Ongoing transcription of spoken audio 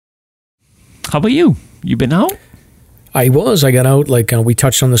How about you? You been out? I got out, like we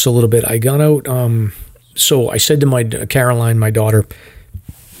touched on this a little bit. I got out, so I said to my Caroline, my daughter,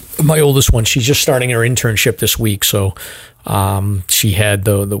 my oldest one, she's just starting her internship this week, so she had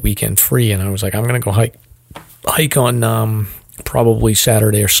the weekend free, and I was like, I'm going to go hike on probably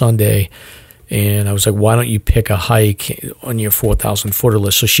Saturday or Sunday. And I was like, why don't you pick a hike on your 4,000 footer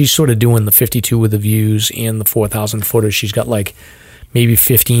list? So she's sort of doing the 52 with the views and the 4,000 footers. She's got like maybe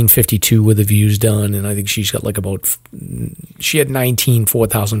 15, 52 with the views done. And I think she's got like she had 19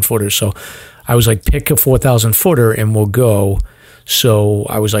 4,000 footers. So I was like, pick a 4,000 footer and we'll go. So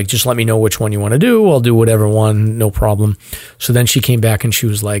I was like, just let me know which one you want to do. I'll do whatever one, no problem. So then she came back and she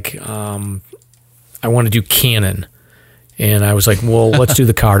was like, I want to do Cannon. And I was like, well, let's do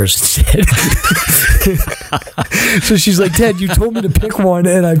the Carters instead. So she's like, Dad, you told me to pick one,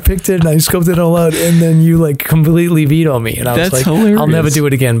 and I picked it, and I scoped it all out, and then you like completely vetoed me. And I was like, hilarious. I'll never do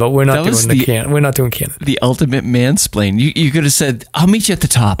it again, but we're not doing Cannon. We're not doing Cannon. The ultimate mansplain. You could have said, I'll meet you at the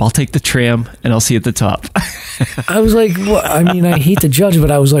top. I'll take the tram, and I'll see you at the top. I was like, well, I mean, I hate to judge, but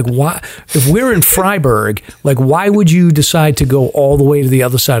I was like, why? If we're in Freiburg, like, why would you decide to go all the way to the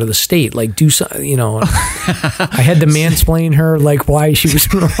other side of the state? Like, do something, you know. I had to mansplain her, like, why she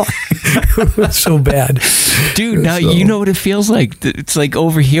was wrong. It was so bad. Dude, now you know what it feels like. It's like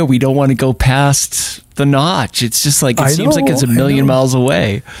over here, we don't want to go past the notch. It's just like, it seems like it's a million miles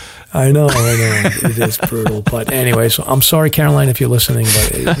away. I know. It is brutal. But anyway, so I'm sorry, Caroline, if you're listening.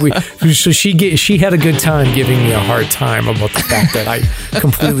 But she had a good time giving me a hard time about the fact that I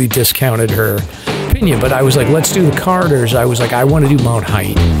completely discounted her opinion. But I was like, let's do the Carters. I was like, I want to do Mount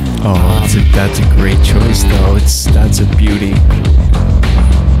Height. Oh, that's a great choice, though. That's a beauty.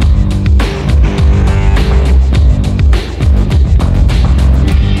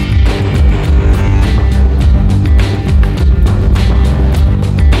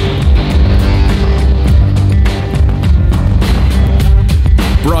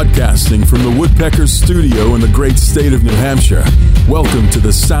 Broadcasting from the Woodpeckers studio in the great state of New Hampshire, welcome to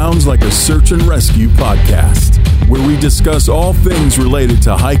the Sounds Like a Search and Rescue podcast, where we discuss all things related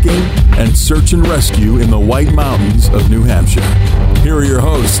to hiking and search and rescue in the White Mountains of New Hampshire. Here are your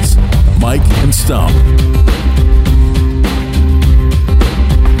hosts, Mike and Stump.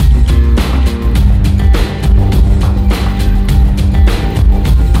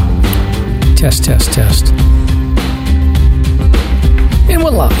 Test. And we're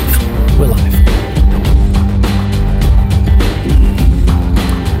live.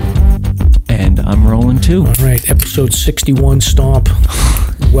 And I'm rolling too. All right, episode 61, Stomp.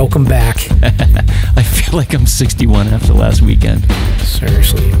 Welcome back. I feel like I'm 61 after last weekend.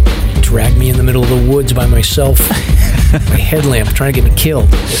 Seriously. Dragged me in the middle of the woods by myself. My headlamp trying to get me killed.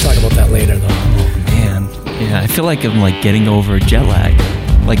 We'll talk about that later, though. Oh, man. Yeah, I feel like I'm like getting over jet lag.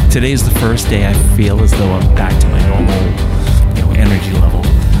 Like today's the first day I feel as though I'm back to my normal energy level.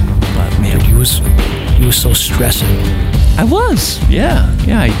 But man, you was so stressing. I was. Yeah.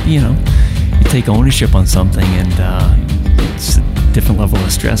 You take ownership on something, and it's a different level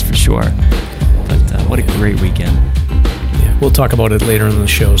of stress for sure. But what a great weekend. Yeah, we'll talk about it later in the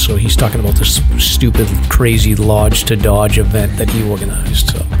show. So he's talking about this stupid, crazy Lodge to Dodge event that he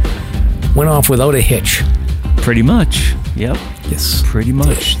organized. So went off without a hitch. Pretty much. Yep. Yes. Pretty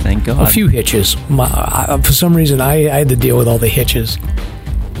much. Thank God. A few hitches. For some reason, I had to deal with all the hitches.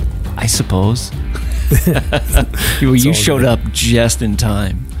 I suppose. You showed up just in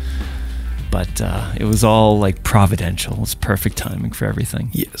time. But it was all like providential. It was perfect timing for everything.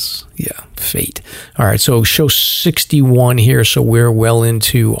 Yes. Yeah. Fate. All right. So show 61 here. So we're well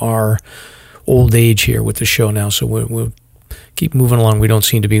into our old age here with the show now. So we'll keep moving along. We don't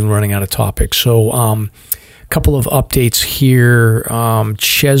seem to be running out of topics. So couple of updates here.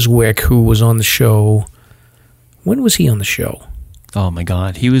 Cheswick, who was on the show, when was he on the show? Oh my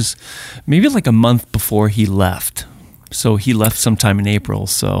God, he was maybe like a month before he left. So he left sometime in April.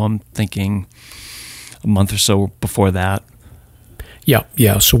 So I'm thinking a month or so before that.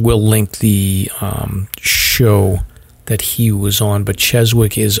 Yeah. So we'll link the show that he was on. But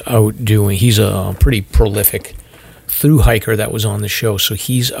Cheswick is out doing. He's a pretty prolific thru hiker that was on the show. So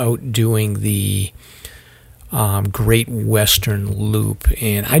he's out doing the Great Western Loop.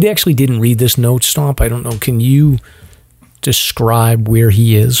 And I actually didn't read this note, Stomp. I don't know. Can you describe where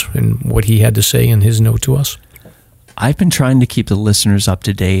he is and what he had to say in his note to us? I've been trying to keep the listeners up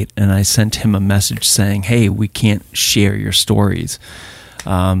to date, and I sent him a message saying, hey, we can't share your stories.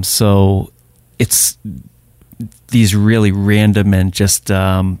 So it's these really random and just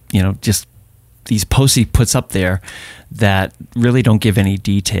these posts he puts up there that really don't give any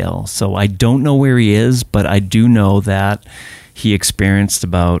detail. So I don't know where he is, but I do know that he experienced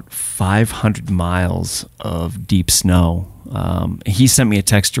about 500 miles of deep snow. He sent me a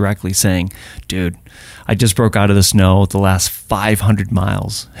text directly saying, dude, I just broke out of the snow. The last 500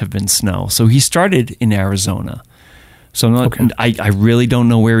 miles have been snow. So he started in Arizona. So I'm not, Okay. I really don't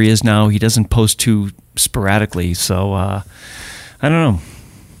know where he is now. He doesn't post too sporadically. So I don't know.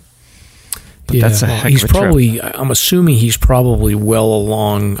 But that's a heck he's of a probably. trip. I'm assuming he's probably well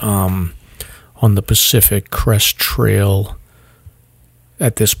along on the Pacific Crest Trail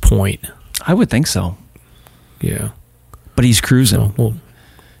at this point. I would think so. Yeah. But he's cruising. So, well,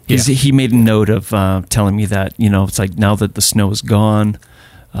 He made a note of telling me that, it's like now that the snow is gone,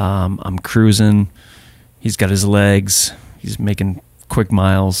 I'm cruising. He's got his legs. He's making quick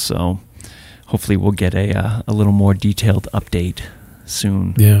miles. So hopefully we'll get a little more detailed update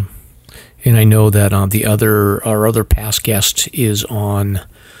soon. Yeah. And I know that our other past guest is on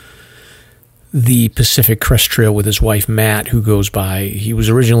the Pacific Crest Trail with his wife, Matt, who goes by,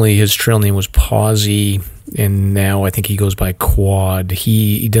 his trail name was Pawsey, and now I think he goes by Quad.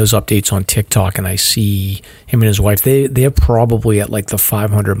 He does updates on TikTok, and I see him and his wife, they're probably at like the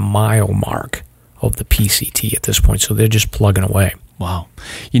 500-mile mark of the PCT at this point, so they're just plugging away. Wow.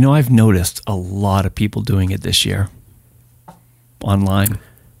 I've noticed a lot of people doing it this year online.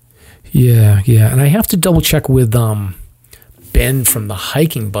 Yeah, and I have to double check with Ben from the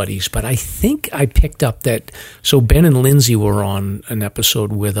Hiking Buddies, but I think I picked up that. So Ben and Lindsay were on an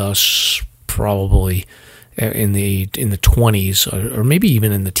episode with us, probably in the 20s or maybe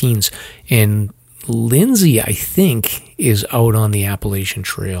even in the teens. And Lindsay, I think, is out on the Appalachian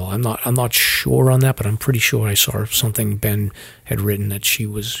Trail. I'm not sure on that, but I'm pretty sure I saw something Ben had written that she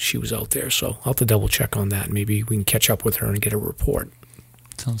was out there. So I'll have to double check on that. Maybe we can catch up with her and get a report.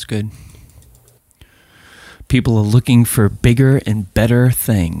 Sounds good. People are looking for bigger and better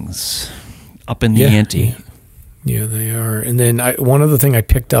things, up in the ante. Yeah, they are. And then one other thing I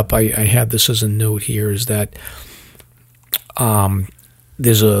picked up, I had this as a note here, is that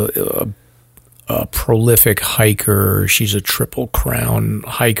there's a prolific hiker. She's a Triple Crown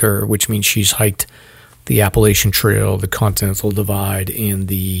hiker, which means she's hiked the Appalachian Trail, the Continental Divide, and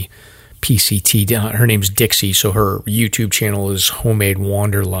the PCT. Her name's Dixie, so her YouTube channel is Homemade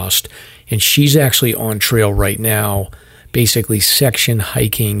Wanderlust, and she's actually on trail right now, basically section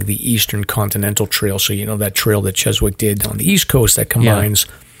hiking the Eastern Continental Trail. So that trail that Cheswick did on the East Coast that combines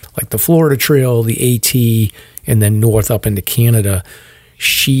like the Florida Trail, the AT, and then north up into Canada.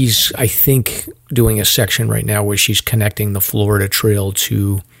 She's, I think, doing a section right now where she's connecting the Florida Trail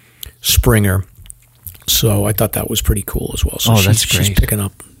to Springer. So I thought that was pretty cool as well. So that's great. She's picking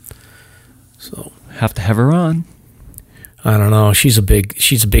up. So have to have her on. I don't know. She's a big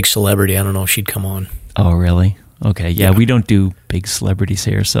celebrity. I don't know if she'd come on. Oh, really? Okay. Yeah, we don't do big celebrities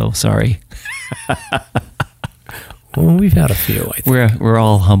here, so sorry. Well, we've had a few, I think. We're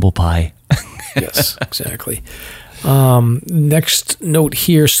all humble pie. Yes, exactly. Next note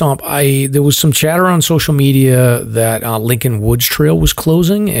here, Stomp. There was some chatter on social media that Lincoln Woods Trail was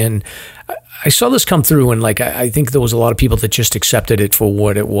closing, and I saw this come through, and I think there was a lot of people that just accepted it for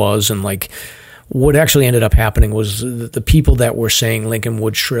what it was, and what actually ended up happening was the people that were saying Lincoln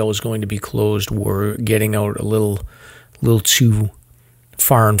Woods Trail is going to be closed were getting out a little too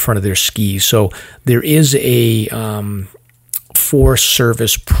far in front of their skis. So there is a Forest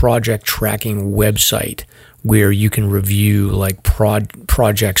Service project tracking website where you can review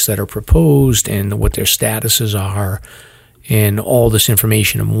projects that are proposed and what their statuses are and all this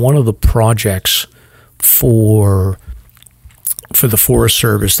information. And one of the projects for the Forest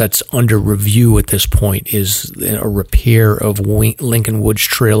Service that's under review at this point is a repair of Lincoln Woods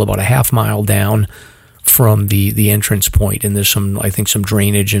Trail about a half mile down from the entrance point. And there's some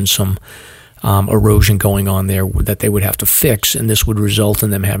drainage and some erosion going on there that they would have to fix, and this would result in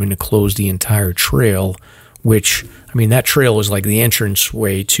them having to close the entire trail, which, that trail is like the entrance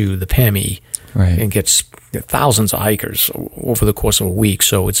way to the Pemi, right, and gets thousands of hikers over the course of a week,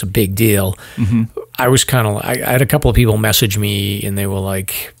 so it's a big deal. Mm-hmm. I had a couple of people message me, and they were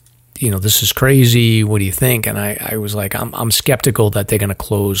like, this is crazy, what do you think? And I was like, I'm skeptical that they're going to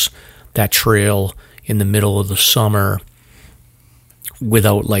close that trail in the middle of the summer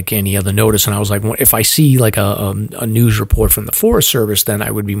without any other notice. And I was like, if I see a news report from the Forest Service, then I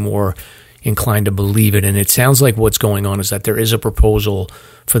would be more inclined to believe it. And it sounds like what's going on is that there is a proposal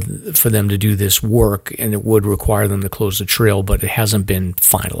for them to do this work, and it would require them to close the trail, but it hasn't been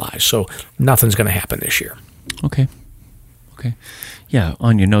finalized. So nothing's going to happen this year. Okay. Yeah,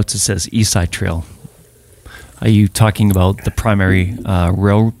 on your notes it says Eastside Trail. Are you talking about the primary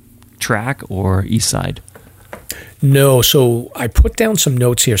rail track or Eastside? No, so I put down some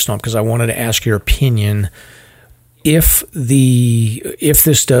notes here, Stomp, because I wanted to ask your opinion. if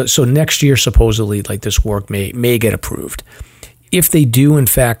this does, so next year supposedly, like, this work may get approved. If they do in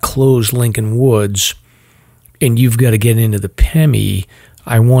fact close Lincoln Woods, and you've got to get into the PEMI,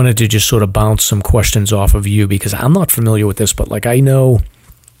 I wanted to just sort of bounce some questions off of you, because I'm not familiar with this, but like, I know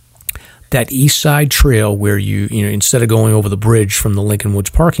that East Side Trail where you know, instead of going over the bridge from the Lincoln Woods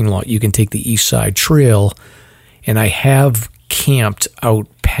parking lot, you can take the East Side Trail, and I have camped out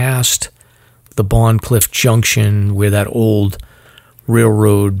past the Bond Cliff Junction where that old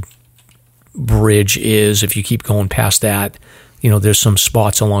railroad bridge is. If you keep going past that, you know, there's some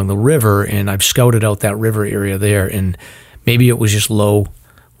spots along the river, and I've scouted out that river area there, and maybe it was just low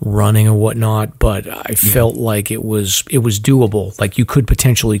running or whatnot, but I felt like it was doable. Like, you could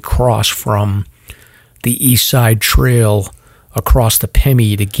potentially cross from the East Side Trail across the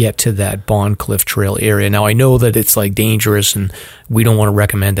PEMI to get to that Bond Cliff Trail area. Now, I know that it's like dangerous, and we don't want to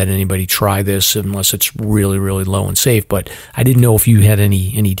recommend that anybody try this unless it's really, really low and safe, but I didn't know if you had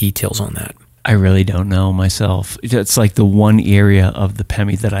any details on that. I really don't know myself. It's like the one area of the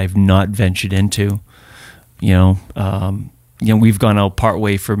PEMI that I've not ventured into. You know, we've gone out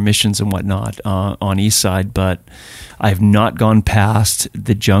partway for missions and whatnot on East Side, but I've not gone past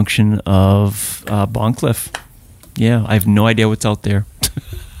the junction of Bond Cliff. Yeah, I have no idea what's out there.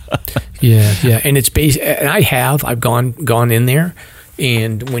 yeah, and it's and I've gone in there,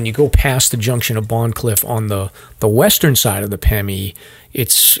 and when you go past the junction of Bond Cliff on the western side of the PEMI,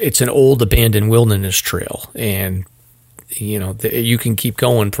 it's an old abandoned wilderness trail, and you know, you can keep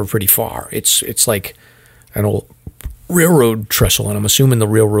going for pretty far. It's like an old railroad trestle, and I'm assuming the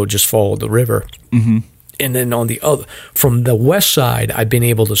railroad just followed the river. Mm-hmm. And then from the west side, I've been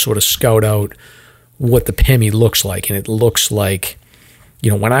able to sort of scout out what the PEMI looks like, and it looks like,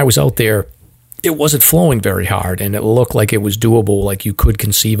 you know, when I was out there, it wasn't flowing very hard, and it looked like it was doable. Like, you could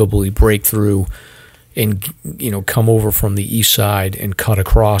conceivably break through and, you know, come over from the east side and cut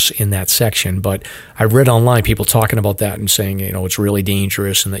across in that section. But I read online people talking about that and saying, you know, it's really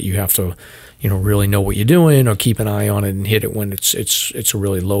dangerous, and that you have to, you know, really know what you're doing or keep an eye on it and hit it when it's a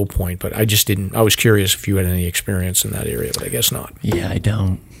really low point. But I just didn't. I was curious if you had any experience in that area, but I guess not. Yeah, I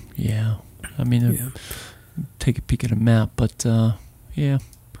don't. Yeah, I mean, take a peek at a map, but yeah,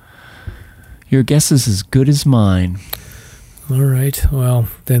 your guess is as good as mine. All right. Well,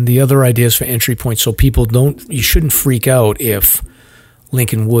 then the other ideas for entry points. So people you shouldn't freak out if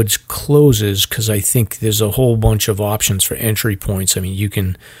Lincoln Woods closes, because I think there's a whole bunch of options for entry points. I mean, you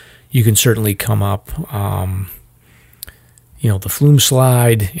can certainly come up, you know, the Flume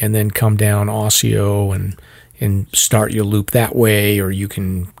Slide, and then come down Osseo and start your loop that way, or you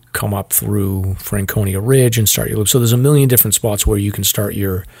can come up through Franconia Ridge and start your loop. So there's a million different spots where you can start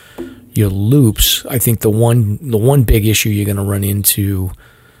your loops. I think the one big issue you're going to run into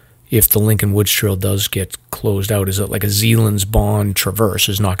if the Lincoln Woods Trail does get closed out is that, like, a Zeeland's Bond traverse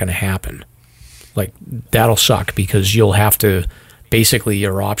is not going to happen. Like, that'll suck, because you'll have to, basically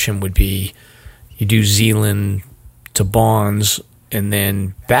your option would be you do Zeeland to Bonds, and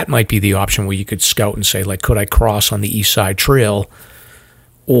then that might be the option where you could scout and say, like, could I cross on the East Side Trail?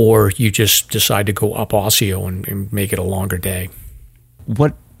 Or you just decide to go up Osseo and make it a longer day.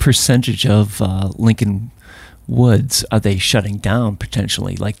 What percentage of Lincoln Woods are they shutting down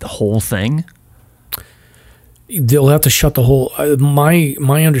potentially? Like, the whole thing? They'll have to shut the whole.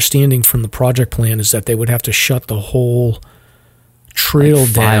 My understanding from the project plan is that they would have to shut the whole trail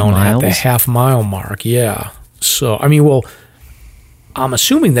down at the half-mile mark. Yeah. So, I mean, well, I'm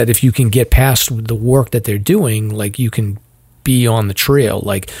assuming that if you can get past the work that they're doing, like, you can be on the trail.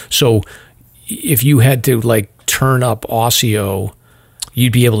 Like, so if you had to, like, turn up Osseo,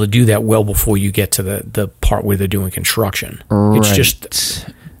 you'd be able to do that well before you get to the part where they're doing construction. Right. It's just,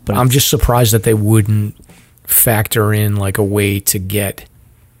 but I'm just surprised that they wouldn't factor in, like, a way to get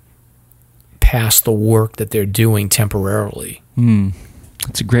past the work that they're doing temporarily.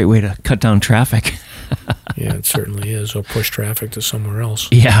 It's a great way to cut down traffic. Yeah, it certainly is. Or push traffic to somewhere else.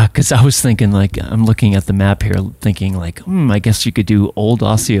 Yeah, because I was thinking, like, I'm looking at the map here, thinking, like, I guess you could do Old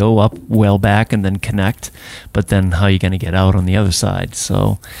Osseo up well back and then connect, but then how are you going to get out on the other side?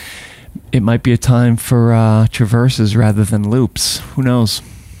 So it might be a time for traverses rather than loops. Who knows?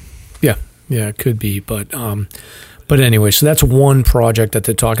 Yeah, it could be. But anyway, so that's one project that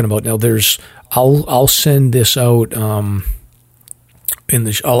they're talking about. Now, I'll send this out. I'll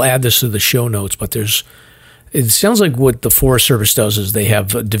add this to the show notes, but it sounds like what the Forest Service does is they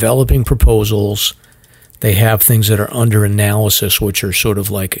have developing proposals, they have things that are under analysis, which are sort of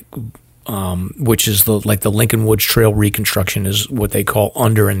like, which is the Lincoln Woods Trail reconstruction is what they call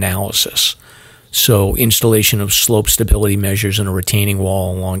under analysis. So installation of slope stability measures in a retaining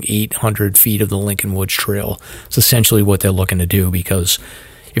wall along 800 feet of the Lincoln Woods Trail. It's essentially what they're looking to do, because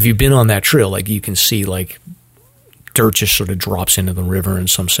if you've been on that trail, like you can see like dirt just sort of drops into the river in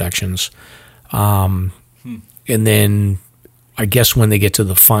some sections. And then I guess when they get to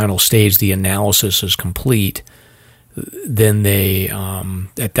the final stage, the analysis is complete. Then they,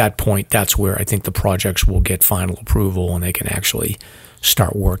 at that point, that's where I think the projects will get final approval and they can actually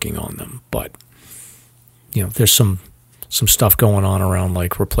start working on them. But there's some stuff going on around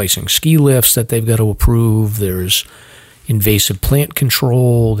like replacing ski lifts that they've got to approve. There's invasive plant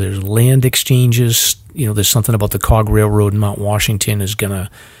control. There's land exchanges. There's something about the Cog Railroad in Mount Washington is going to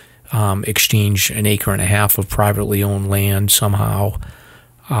exchange 1.5 acres of privately owned land somehow.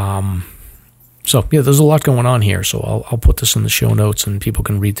 So there's a lot going on here. So I'll put this in the show notes, and people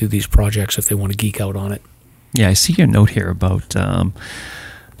can read through these projects if they want to geek out on it. Yeah, I see your note here about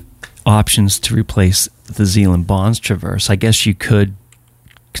options to replace the Zealand Bonds Traverse. I guess you could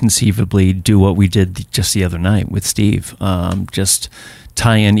conceivably do what we did just the other night with Steve. Just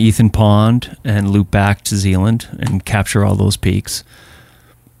tie in Ethan Pond and loop back to Zealand and capture all those peaks.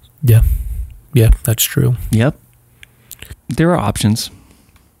 Yeah, that's true. Yep. There are options.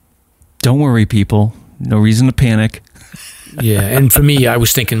 Don't worry, people. No reason to panic. Yeah, and for me, I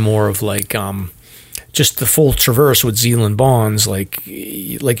was thinking more of like just the full traverse with Zealand Bonds. Like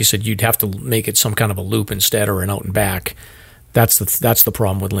you said, you'd have to make it some kind of a loop instead, or an out and back. That's the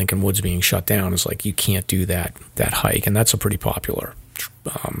problem with Lincoln Woods being shut down. Is like you can't do that hike, and that's a pretty popular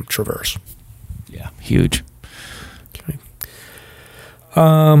traverse. Yeah, huge. Okay.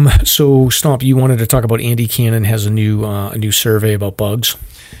 So Stomp, you wanted to talk about Andy Cannon has a new survey about bugs.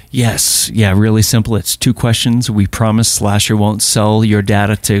 Yes. Yeah, really simple. It's 2 questions. We promise Slasher won't sell your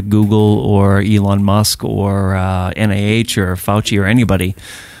data to Google or Elon Musk or NIH or Fauci or anybody.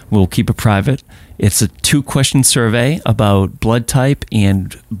 We'll keep it private. It's a 2-question survey about blood type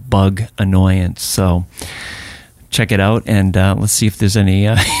and bug annoyance. So check it out, and let's see if there's any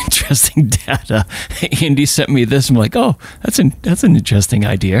interesting data. Andy sent me this. I'm like, oh, that's an interesting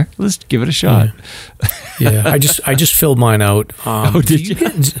idea. Let's give it a shot. Yeah, I just filled mine out. Oh, did you?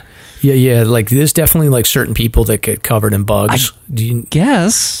 Yeah. Like there's definitely like certain people that get covered in bugs.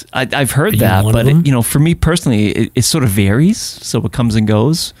 Guess I've heard that, but for me personally, it sort of varies. So it comes and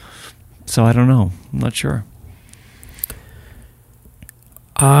goes. So I don't know. I'm not sure.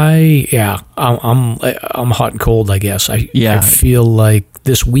 I'm hot and cold, I guess. I feel like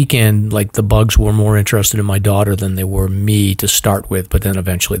this weekend, like the bugs were more interested in my daughter than they were me to start with, but then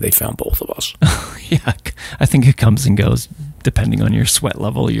eventually they found both of us. Yeah, I think it comes and goes depending on your sweat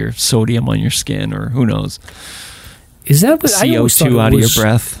level, your sodium on your skin, or who knows. Is that what CO2 out of your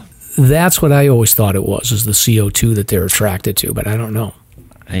breath? That's what I always thought it was, is the CO2 that they're attracted to, but I don't know.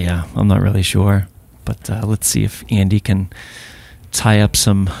 Yeah, I'm not really sure, but let's see if Andy can tie up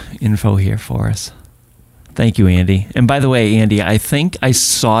some info here for us. Thank you, Andy. And by the way, Andy, I think I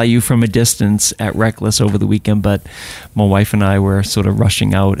saw you from a distance at Reckless over the weekend, but my wife and I were sort of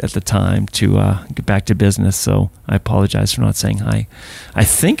rushing out at the time to get back to business, so I apologize for not saying hi. I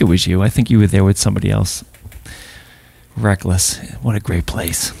think it was you. I think you were there with somebody else. Reckless. What a great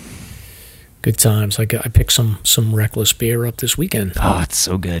place. Good times. I picked some Reckless beer up this weekend. Oh, it's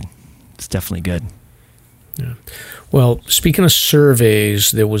so good. It's definitely good. Yeah. Well, speaking of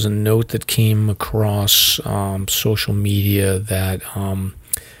surveys, there was a note that came across social media that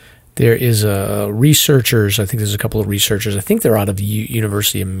there is researchers. I think there's a couple of researchers. I think they're out of the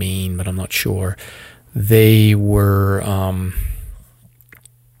University of Maine, but I'm not sure. They were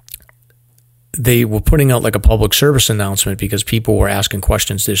putting out like a public service announcement because people were asking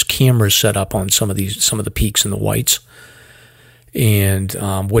questions. There's cameras set up on some of the peaks in the Whites. And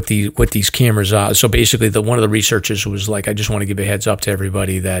what these cameras are. So basically, one of the researchers was like, I just want to give a heads up to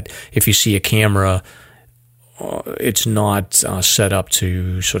everybody that if you see a camera, it's not set up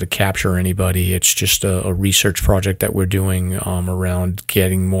to sort of capture anybody. It's just a research project that we're doing around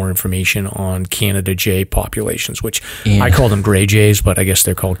getting more information on Canada jay populations, which I call them gray jays, but I guess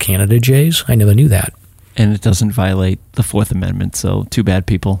they're called Canada jays. I never knew that. And it doesn't violate the Fourth Amendment, so too bad,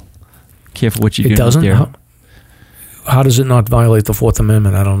 people. Careful what you do. It doesn't? How does it not violate the Fourth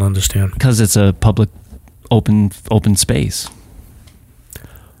Amendment? I don't understand. Because it's a public, open space.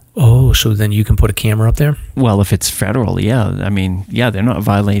 Oh, so then you can put a camera up there? Well, if it's federal, yeah. I mean, yeah, they're not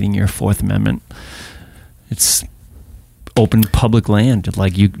violating your Fourth Amendment. It's open public land.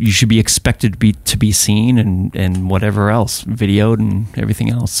 Like you should be expected to be seen and whatever else, videoed and everything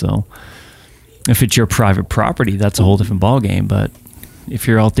else. So if it's your private property, that's a whole different ballgame. But if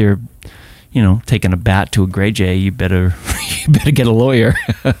you're out there, taking a bat to a gray jay, you better you better get a lawyer.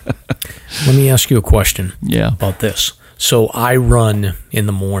 Let me ask you a question Yeah. about this. So I run in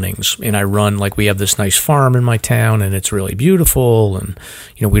the mornings, and I run, like, we have this nice farm in my town, and it's really beautiful, and,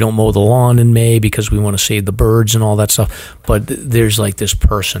 you know, we don't mow the lawn in May because we want to save the birds and all that stuff. But there's, like, this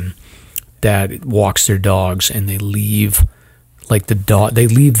person that walks their dogs, and they leave, like, they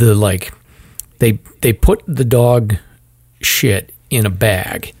put the dog shit in a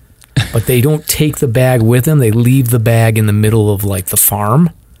bag, but they don't take the bag with them. They leave the bag in the middle of, like, the farm.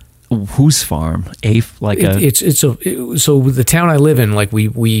 Whose farm? So the town I live in, like,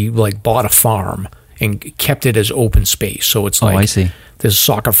 we like bought a farm and kept it as open space. So it's like, I see. There's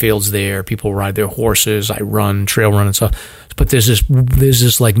soccer fields there. People ride their horses. I run, trail run and stuff. But there's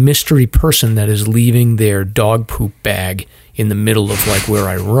this like mystery person that is leaving their dog poop bag in the middle of, like, where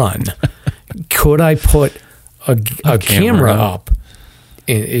I run. Could I put a camera up?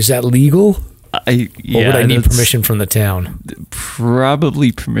 Is that legal? Or would I need permission from the town?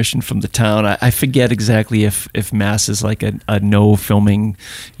 Probably permission from the town. I forget exactly if Mass is like a no filming,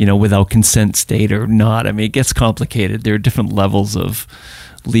 without consent state or not. I mean, it gets complicated. There are different levels of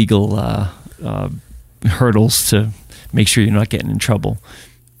legal hurdles to make sure you're not getting in trouble.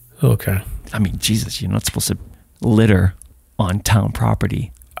 Okay. I mean, Jesus, you're not supposed to litter on town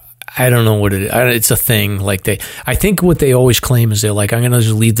property. I don't know what it is. It's a thing. Like, I think what they always claim is they're like, I'm going to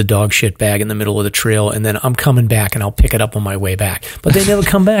just leave the dog shit bag in the middle of the trail, and then I'm coming back and I'll pick it up on my way back. But they never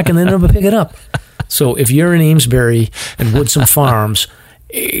come back and they never pick it up. So if you're in Amesbury and Woodsum Farms,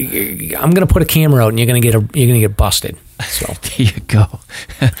 I'm going to put a camera out and you're going to get busted. So there you go.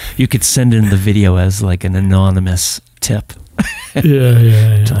 You could send in the video as like an anonymous tip.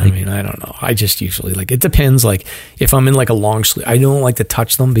 Yeah. I mean, I don't know. I just usually, like, it depends. Like, if I'm in like a long sleeve, I don't like to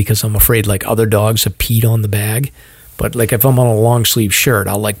touch them because I'm afraid like other dogs have peed on the bag. But like if I'm on a long sleeve shirt,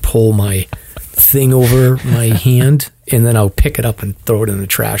 I'll like pull my thing over my hand and then I'll pick it up and throw it in the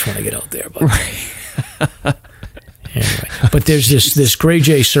trash when I get out there. But anyway, but there's this Gray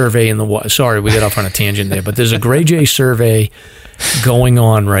Jay survey in the. Sorry, we got off on a tangent there. But there's a Gray Jay survey going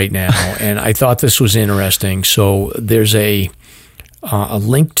on right now, and I thought this was interesting. So there's a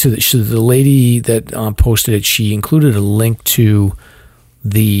link to the lady that posted it. She included a link to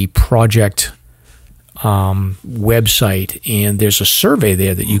the project website, and there's a survey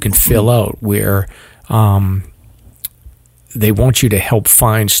there that you can fill out where they want you to help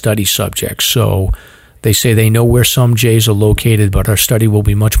find study subjects. So they say they know where some jays are located, but our study will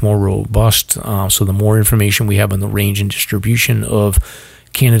be much more robust. So the more information we have on the range and distribution of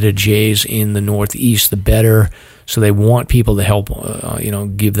Canada jays in the Northeast, the better. So they want people to help,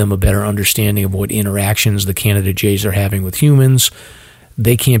 give them a better understanding of what interactions the Canada jays are having with humans.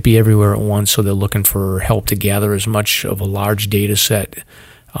 They can't be everywhere at once, so they're looking for help to gather as much of a large data set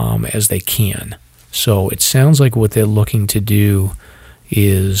as they can. So it sounds like what they're looking to do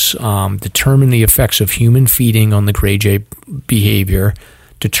is determine the effects of human feeding on the gray jay behavior,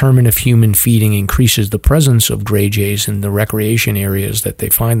 determine if human feeding increases the presence of gray jays in the recreation areas that they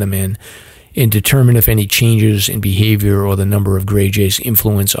find them in, and determine if any changes in behavior or the number of gray jays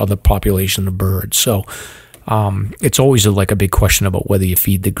influence other populations of birds. So it's always a big question about whether you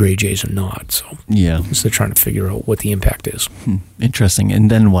feed the gray jays or not. So yeah, so they're trying to figure out what the impact is. Interesting.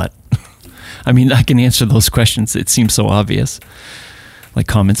 And then what? I mean, I can answer those questions. It seems so obvious. Like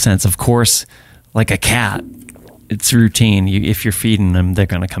common sense. Of course, like a cat, it's routine. If you're feeding them, they're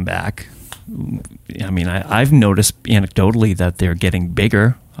going to come back. I mean, I've noticed anecdotally that they're getting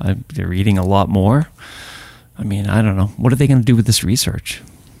bigger. They're eating a lot more. I mean, I don't know. What are they going to do with this research?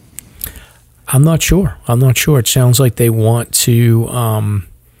 I'm not sure. It sounds like they want to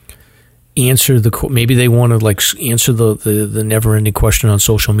answer maybe they want to answer the never-ending question on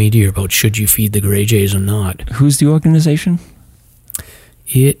social media about should you feed the gray jays or not. Who's the organization?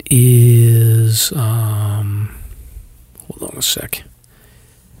 It is, hold on a sec.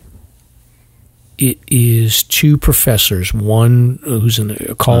 It is two professors, one who's an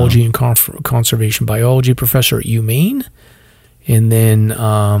ecology and conservation biology professor at UMaine, and then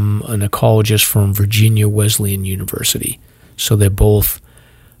an ecologist from Virginia Wesleyan University. So they're both,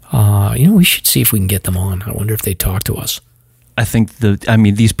 we should see if we can get them on. I wonder if they talk to us. I think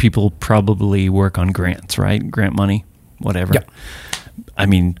these people probably work on grants, right? Grant money, whatever. Yeah. I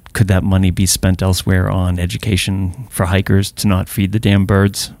mean, could that money be spent elsewhere on education for hikers to not feed the damn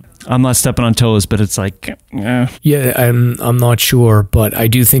birds? I'm not stepping on toes, but it's like, Yeah, I'm not sure, but I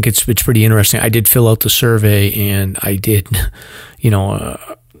do think it's pretty interesting. I did fill out the survey, and I did, I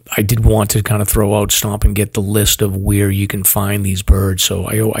did want to kind of throw out Stomp and get the list of where you can find these birds. So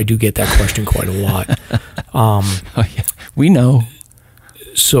I do get that question quite a lot. oh yeah, we know.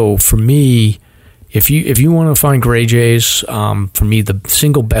 So for me, If you want to find Gray Jays, for me, the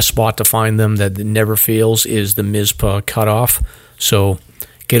single best spot to find them that never fails is the Mizpah cutoff. So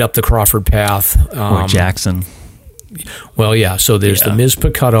get up the Crawford Path. Or Jackson. Well, yeah. So there's the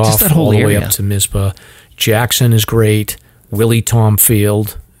Mizpah cutoff Just that whole all the way area. up to Mizpah. Jackson is great. Willie Tom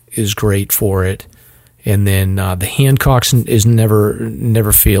Field is great for it. And then the Hancock's is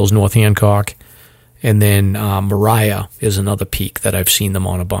never fails, North Hancock. And then Moriah is another peak that I've seen them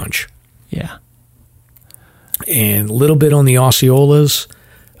on a bunch. Yeah. And a little bit on the Osceolas.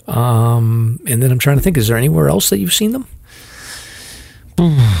 And then I'm trying to think, is there anywhere else that you've seen them?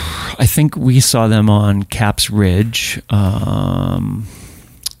 I think we saw them on Caps Ridge. I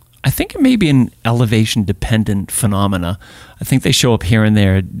think it may be an elevation-dependent phenomena. I think they show up here and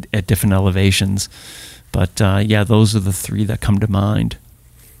there at different elevations. But, yeah, those are the three that come to mind.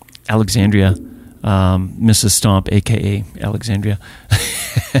 Alexandria, Mrs. Stomp, a.k.a. Alexandria,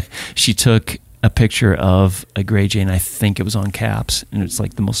 she took a picture of a Gray Jay, and I think it was on Caps, and it's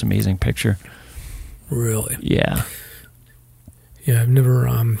like the most amazing picture. Really? Yeah. Yeah, I've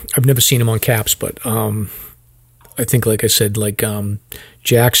never seen him on Caps, but I think, like I said, like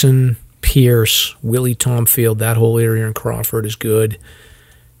Jackson, Pierce, Willie Tom Field, that whole area in Crawford is good.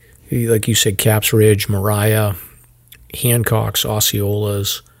 Like you said, Caps Ridge, Moriah, Hancock's,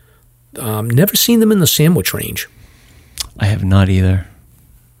 Osceolas. Never seen them in the Sandwich Range. I have not either.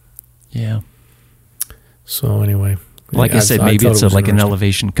 Yeah. So anyway, Like I said, maybe it's like an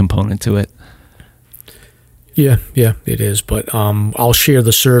elevation component to it. Yeah, it is. But I'll share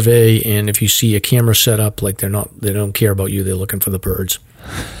the survey, and if you see a camera set up, like they don't care about you. They're looking for the birds.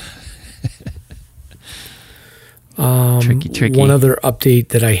 Tricky. One other update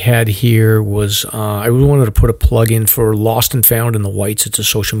that I had here was I wanted to put a plug in for Lost and Found in the Whites. It's a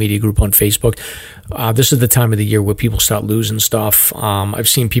social media group on Facebook. This is the time of the year where people start losing stuff. I've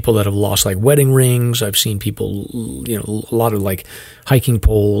seen people that have lost like wedding rings. I've seen people, a lot of like hiking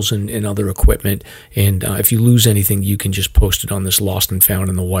poles and other equipment. And if you lose anything, you can just post it on this Lost and Found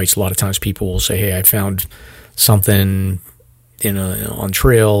in the Whites. A lot of times people will say, hey, I found something on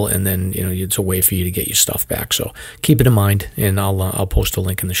trail, and then it's a way for you to get your stuff back. So keep it in mind, and I'll post a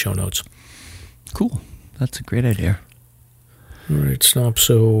link in the show notes. Cool, that's a great idea. All right, Stomp.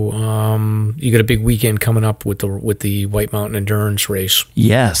 So you got a big weekend coming up with the White Mountain Endurance Race.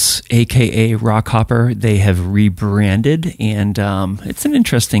 Yes, aka Rockhopper. They have rebranded, and it's an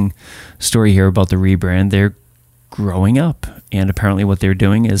interesting story here about the rebrand. They're growing up, and apparently what they're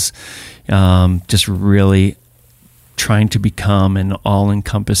doing is just really trying to become an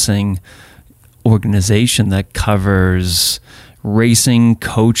all-encompassing organization that covers racing,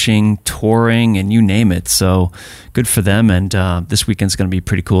 coaching, touring, and you name it. So good for them. And this weekend's going to be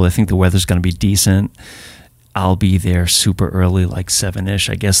pretty cool. I think the weather's going to be decent. I'll be there super early, like 7-ish.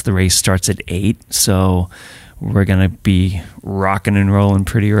 I guess the race starts at 8. So we're going to be rocking and rolling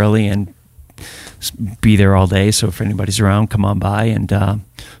pretty early and be there all day. So if anybody's around, come on by and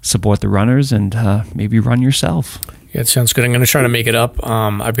support the runners and maybe run yourself. Yeah, it sounds good. I'm going to try to make it up.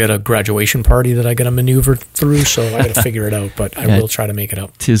 I've got a graduation party that I got to maneuver through, so I got to figure it out, but I will try to make it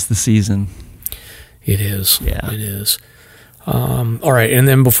up. 'Tis the season. It is. Yeah. It is. All right, and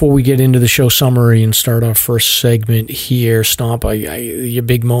then before we get into the show summary and start our first segment here, Stomp, your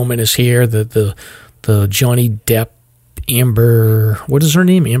big moment is here, the Johnny Depp, Amber, what is her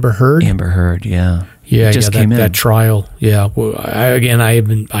name? Amber Heard? Amber Heard, yeah. Yeah, just came in. That trial. Yeah. Well, I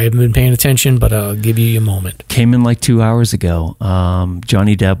haven't been paying attention, but I'll give you your moment. Came in like 2 hours ago.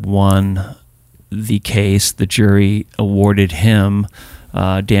 Johnny Depp won the case. The jury awarded him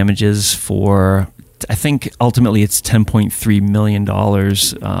damages for, I think ultimately it's $10.3 million.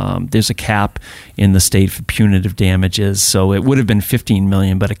 There's a cap in the state for punitive damages, so it would have been $15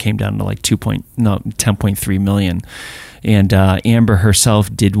 million, but it came down to like $10.3 million. And Amber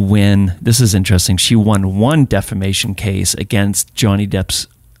herself did win. This is interesting. She won one defamation case against Johnny Depp's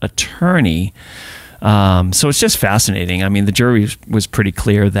attorney. So it's just fascinating. I mean, the jury was pretty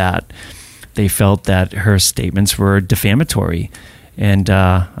clear that they felt that her statements were defamatory. And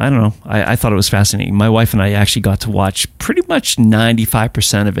I don't know. I thought it was fascinating. My wife and I actually got to watch pretty much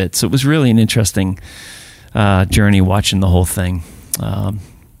 95% of it. So it was really an interesting journey watching the whole thing.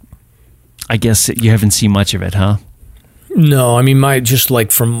 I guess you haven't seen much of it, huh? No, I mean,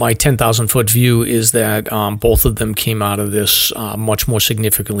 from my 10,000-foot view is that both of them came out of this much more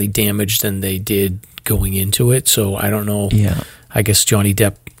significantly damaged than they did going into it. So I don't know. Yeah. I guess Johnny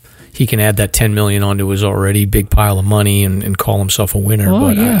Depp, he can add that $10 million onto his already big pile of money and call himself a winner.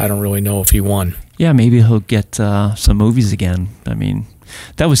 But yeah. I don't really know if he won. Yeah, maybe he'll get some movies again. I mean,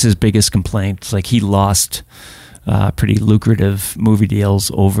 that was his biggest complaint. It's like he lost pretty lucrative movie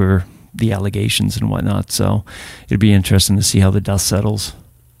deals over the allegations and whatnot. So it'd be interesting to see how the dust settles.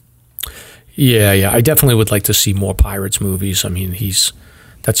 Yeah. I definitely would like to see more Pirates movies. I mean,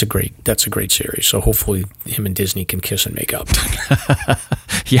 that's a great series. So hopefully him and Disney can kiss and make up.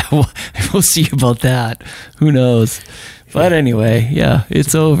 Yeah, we'll see about that. Who knows? But anyway, yeah,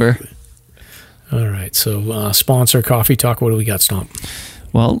 it's over. All right. So sponsor Coffee Talk. What do we got, Stomp?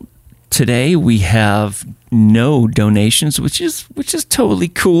 Well, today we have no donations, which is totally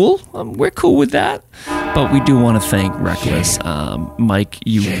cool. We're cool with that. But we do want to thank Reckless. Mike,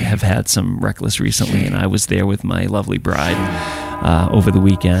 you have had some Reckless recently, and I was there with my lovely bride over the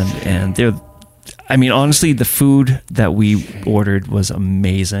weekend. And honestly, the food that we ordered was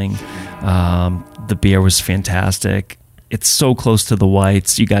amazing. The beer was fantastic. It's so close to the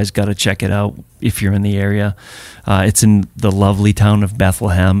Whites. You guys got to check it out if you're in the area. It's in the lovely town of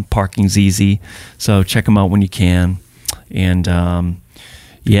Bethlehem. Parking's easy, so check them out when you can. And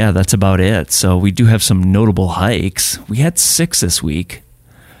that's about it. So we do have some notable hikes. We had 6 this week.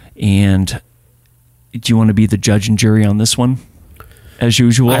 And do you want to be the judge and jury on this one, as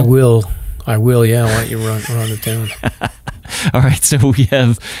usual? I will. Yeah. Why don't you run it down? All right. So we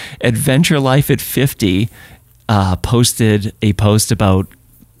have Adventure Life at 50. Posted a post about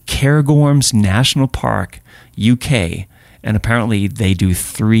Cairngorms National Park, UK, and apparently they do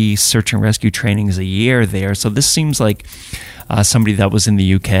 3 search and rescue trainings a year there. So this seems like somebody that was in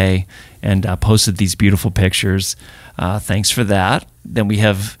the UK and posted these beautiful pictures. Thanks for that. Then we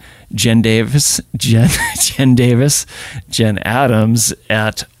have Jen Adams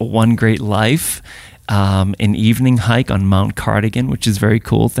at One Great Life, an evening hike on Mount Cardigan, which is very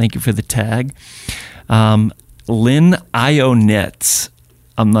cool. Thank you for the tag. Lynn Ionitz.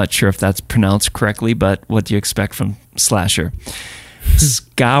 I'm not sure if that's pronounced correctly, but what do you expect from Slasher?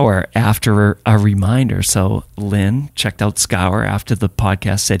 Scour after a reminder. So Lynn checked out Scour after the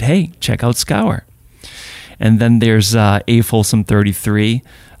podcast said, hey, check out Scour. And then there's A Folsom 33,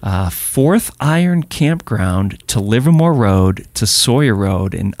 Fourth Iron Campground to Livermore Road to Sawyer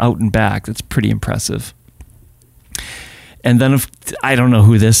Road and out and back. That's pretty impressive. And then I don't know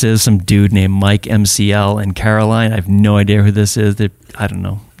who this is, some dude named Mike MCL in Caroline. I have no idea who this is. I don't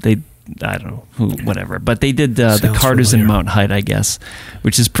know who, whatever. But they did the Carters in Mount Hyde, I guess,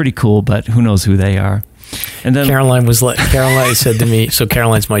 which is pretty cool, but who knows who they are. And then Caroline said to me, so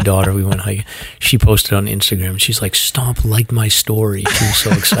Caroline's my daughter, we went hiking. She posted on Instagram. She's like, Stomp liked my story. She was so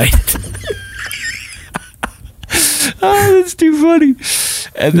excited. Oh, that's too funny.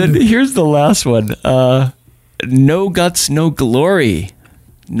 And then here's the last one. No Guts, No Glory.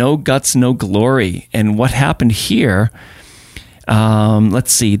 No Guts, No Glory. And what happened here,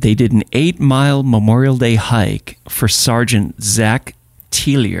 let's see, they did an 8-mile Memorial Day hike for Sergeant Zach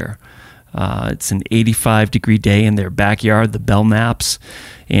Tellier. It's an 85-degree day in their backyard, the Belknaps,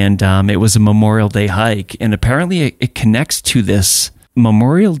 and it was a Memorial Day hike. And apparently it connects to this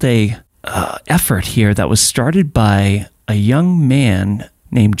Memorial Day effort here that was started by a young man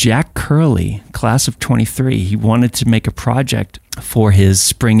named Jack Curley, class of 23. He wanted to make a project for his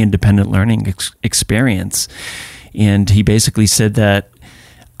spring independent learning experience. And he basically said that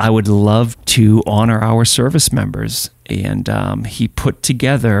I would love to honor our service members. And he put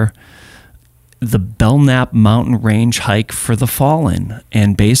together the Belknap Mountain Range hike for the fallen.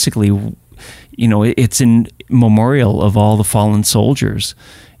 And basically, it's in memorial of all the fallen soldiers.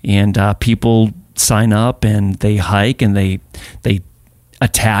 And people sign up and they hike and they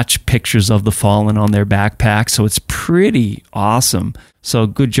attach pictures of the fallen on their backpack. So it's pretty awesome. So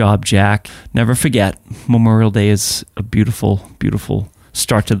good job, Jack. Never forget, Memorial Day is a beautiful, beautiful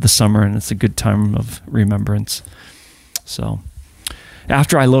start to the summer, and it's a good time of remembrance. So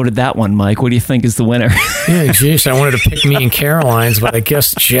after I loaded that one, Mike, what do you think is the winner? Yeah, geez, I wanted to pick me and Caroline's, but I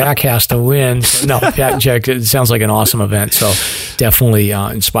guess Jack has to win. No, Jack, it sounds like an awesome event. So definitely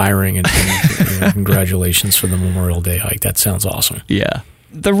inspiring, and congratulations for the Memorial Day hike. That sounds awesome. Yeah.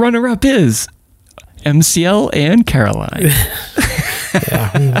 The runner-up is MCL and Caroline.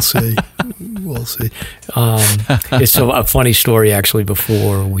 Yeah, we'll see. It's a funny story, actually,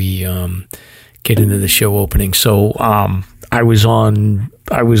 before we get into the show opening. So I was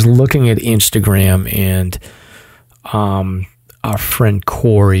looking at Instagram, and our friend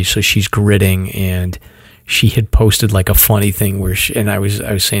Corey, so she's gridding, and she had posted like a funny thing where I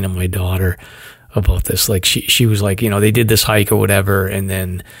was saying to my daughter about this, like she was like, they did this hike or whatever, and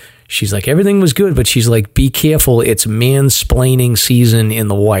then she's like, everything was good, but she's like, be careful, it's mansplaining season in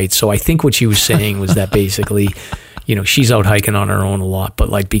the White. So I think what she was saying was that basically, she's out hiking on her own a lot, but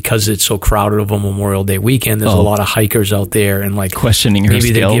like because it's so crowded of a Memorial Day weekend, there's a lot of hikers out there and like questioning her maybe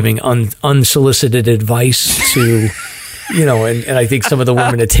skill. They're giving unsolicited advice to and I think some of the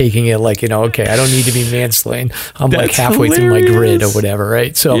women are taking it like, okay, I don't need to be mansplained. I'm like halfway through my grid or whatever,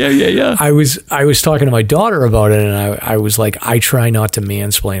 right? So yeah. I was talking to my daughter about it, and I was like, I try not to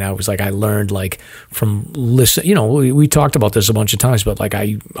mansplain. I was like, I learned like from listen, we talked about this a bunch of times, but like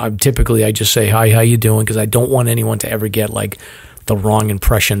I'm typically, I just say, hi, how you doing? Because I don't want anyone to ever get like the wrong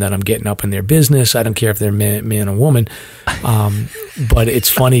impression that I'm getting up in their business. I don't care if they're man or woman. But it's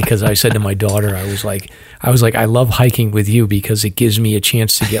funny because I said to my daughter, I was like, I love hiking with you because it gives me a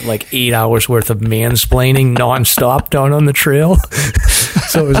chance to get like 8 hours worth of mansplaining nonstop down on the trail.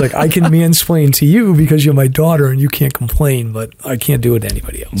 So it was like, I can mansplain to you because you're my daughter and you can't complain, but I can't do it to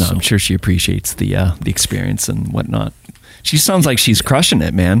anybody else. No, I'm sure she appreciates the experience and whatnot. She sounds like she's crushing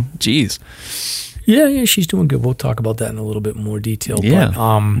it, man. Jeez. Yeah, she's doing good. We'll talk about that in a little bit more detail. Yeah, but,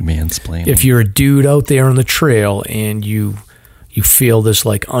 mansplaining. If you're a dude out there on the trail and you feel this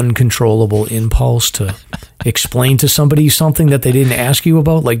like uncontrollable impulse to explain to somebody something that they didn't ask you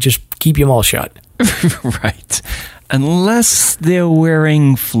about, like just keep your mouth shut. Right. Unless they're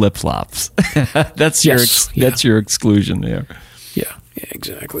wearing flip-flops. That's your exclusion there. Yeah,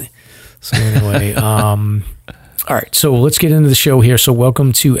 exactly. So anyway, all right, so let's get into the show here. So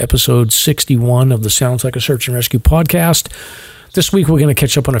welcome to episode 61 of the Sounds Like a Search and Rescue podcast. This week we're going to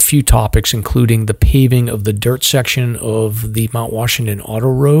catch up on a few topics, including the paving of the dirt section of the Mount Washington Auto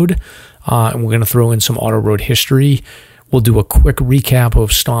Road, and we're going to throw in some Auto Road history. We'll do a quick recap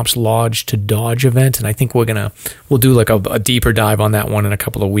of Stomp's Lodge to Dodge event, and I think we'll do like a deeper dive on that one in a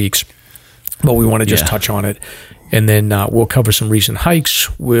couple of weeks, but we want to just touch on it. And then we'll cover some recent hikes.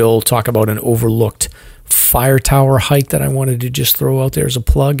 We'll talk about an overlooked fire tower hike that I wanted to just throw out there as a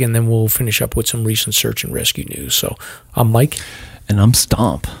plug, and then we'll finish up with some recent search and rescue news. So I'm Mike. And I'm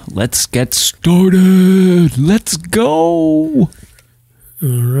Stomp. Let's get started. Let's go. All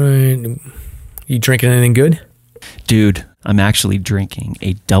right. You drinking anything good? Dude, I'm actually drinking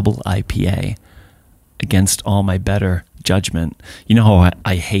a double IPA against all my better judgment. You know how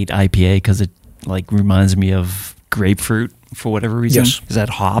I hate IPA because it like reminds me of grapefruit for whatever reason? Yes. Is that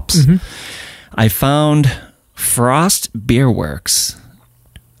hops? Mm-hmm. I found Frost Beer Works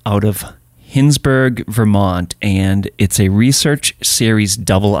out of Hinsburg, Vermont, and it's a Research Series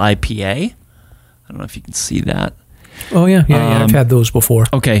double IPA. I don't know if you can see that. Oh, yeah. I've had those before.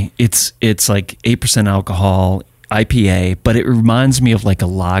 Okay, it's like 8% alcohol IPA, but it reminds me of like a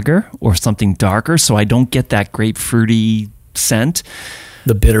lager or something darker, so I don't get that grapefruity scent.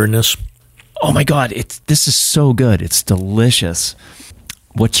 The bitterness. Oh my God, this is so good. It's delicious.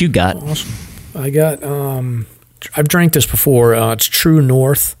 What you got? Awesome. I got, I've drank this before. It's True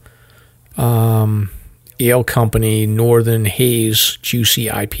North Ale Company Northern Haze Juicy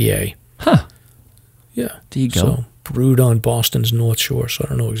IPA. Huh. Yeah. There you go. So, brewed on Boston's North Shore, so I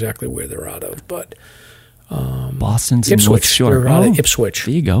don't know exactly where they're out of, but... Boston's Ipswich. North Shore. They're out of Ipswich.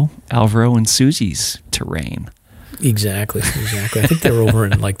 There you go. Alvaro and Susie's terrain. Exactly. I think they're over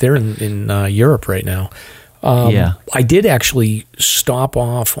in Europe right now. Yeah. I did actually stop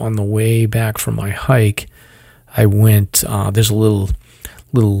off on the way back from my hike. I went, there's a little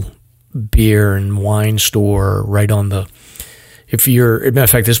beer and wine store right on the, as a matter of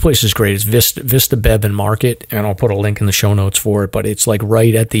fact, this place is great. It's Vista Bev and Market, and I'll put a link in the show notes for it, but it's like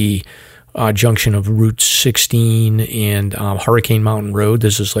right at the junction of Route 16 and Hurricane Mountain Road.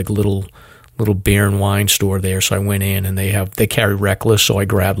 There's this like little beer and wine store there. So I went in and they carry Reckless. So I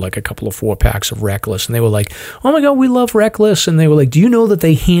grabbed like a couple of 4-packs of Reckless, and they were like, oh my God, we love Reckless. And they were like, do you know that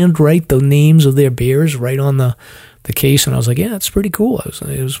they handwrite the names of their beers right on the case? And I was like, yeah, it's pretty cool.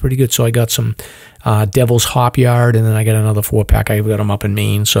 It was pretty good. So I got some Devil's Hop Yard, and then I got another 4-pack. I got them up in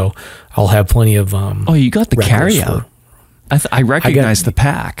Maine. So I'll have plenty of, oh, you got the carryout. I recognize the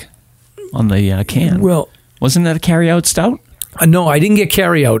pack on the can. Well, wasn't that a carryout stout? No, I didn't get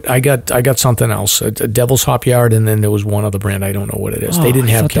carryout. I got something else, a Devil's Hop Yard, and then there was one other brand. I don't know what it is. They didn't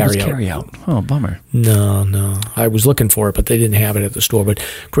have carryout. Oh, bummer. No. I was looking for it, but they didn't have it at the store. But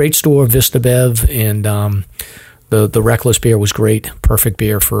great store, Vista Bev, and the Reckless beer was great. Perfect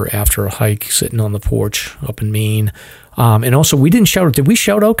beer for after a hike, sitting on the porch up in Maine. And also, we didn't shout out. Did we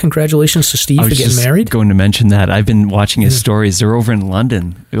shout out congratulations to Steve for getting married? Going to mention that. I've been watching his stories. They're over in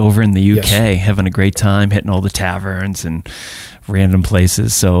London, over in the UK, having a great time, hitting all the taverns and random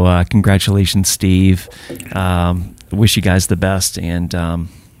places. So congratulations, Steve. Wish you guys the best. And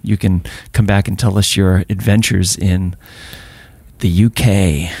you can come back and tell us your adventures in the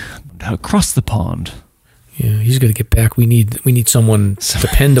UK, across the pond. Yeah, he's going to get back. We need someone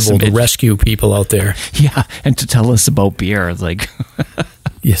dependable to rescue people out there. Yeah, and to tell us about beer. Like,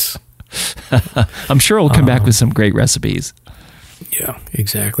 yes, I'm sure he'll come back with some great recipes. Yeah,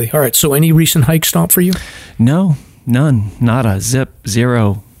 exactly. All right. So, any recent hike stop for you? No, None. Nada. Zip.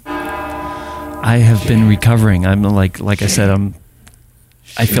 Zero. I have been recovering. I'm like I said,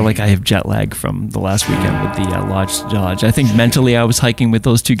 I feel like I have jet lag from the last weekend with the Lodge to Dodge. I think mentally I was hiking with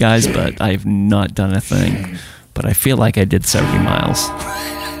those two guys, but I've not done a thing. But I feel like I did 70 miles.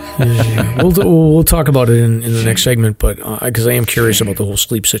 Yeah. We'll talk about it in the next segment, but because I am curious about the whole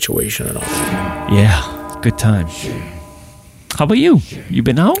sleep situation and all that. Yeah, good time. How about you? You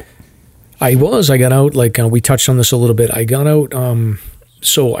been out? I got out, like we touched on this a little bit. I got out,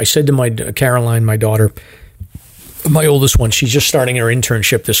 so I said to my Caroline, my daughter, my oldest one, she's just starting her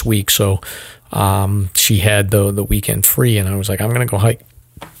internship this week, so she had the weekend free, and I was like, I'm going to go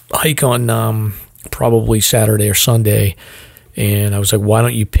hike on probably Saturday or Sunday, and I was like, why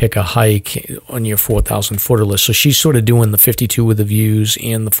don't you pick a hike on your 4,000 footer list? So she's sort of doing the 52 with the views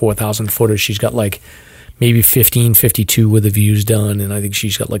and the 4,000 footers. She's got like maybe 15, 52 with the views done, and I think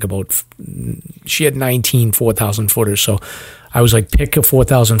she's got like she had 19 4,000 footers. So I was like, pick a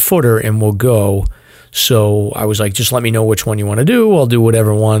 4,000 footer and we'll go. So I was like, just let me know which one you want to do. I'll do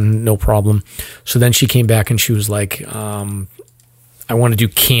whatever one, no problem. So then she came back and she was like, I want to do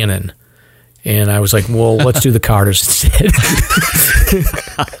Cannon. And I was like, well, let's do the Carters instead.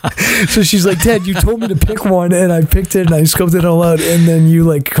 So she's like, Dad, you told me to pick one, and I picked it, and I scoped it all out, and then you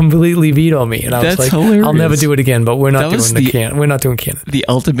like completely vetoed me. And I was like, hilarious. I'll never do it again, but we're not doing Cannon. We're not doing Cannon. The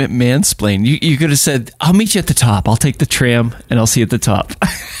ultimate mansplain. You could have said, I'll meet you at the top. I'll take the tram, and I'll see you at the top.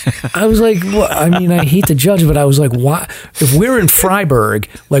 I was like, well, I mean, I hate to judge, but I was like, why? If we're in Freiburg,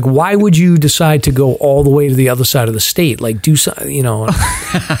 like, why would you decide to go all the way to the other side of the state? Like, do something, you know.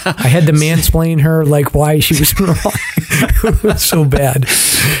 I had to mansplain her, like, why she was wrong. It was so bad.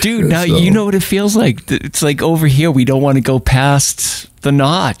 Dude, now you know what it feels like. It's like over here, we don't want to go past the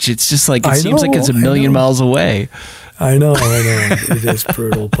notch. It's just like, it seems like it's a million miles away. I know. It is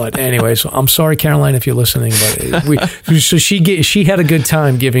brutal. But anyway, so I'm sorry, Caroline, if you're listening. But so she had a good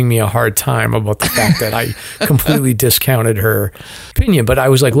time giving me a hard time about the fact that I completely discounted her opinion. But I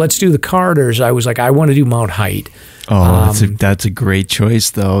was like, let's do the Carters. I was like, I want to do Mount Height. Oh, that's a great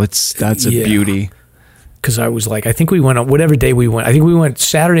choice, though. That's a beauty. Because I was like, I think we went on whatever day we went. I think we went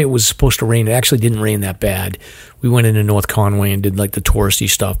Saturday. It was supposed to rain. It actually didn't rain that bad. We went into North Conway and did like the touristy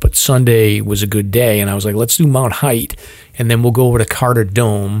stuff. But Sunday was a good day, and I was like, let's do Mount Height, and then we'll go over to Carter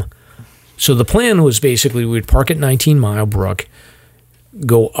Dome. So the plan was basically we'd park at 19 Mile Brook,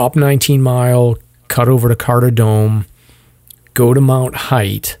 go up 19 Mile, cut over to Carter Dome, go to Mount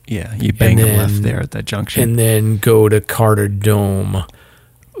Height. Yeah, you bang a left there at that junction, and then go to Carter Dome.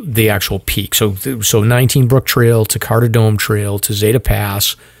 The actual peak. So 19 Brook Trail to Carter Dome Trail to Zeta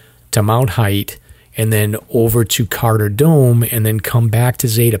Pass to Mount Height, and then over to Carter Dome, and then come back to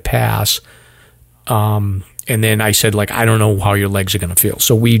Zeta Pass. And then I said, like, I don't know how your legs are going to feel.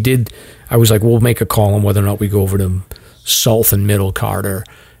 So I was like, we'll make a call on whether or not we go over to South and Middle Carter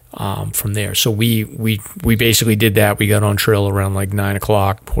from there. So we basically did that. We got on trail around like 9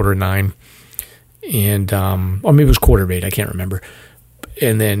 o'clock, 8:45, and or maybe it was 7:45. I can't remember.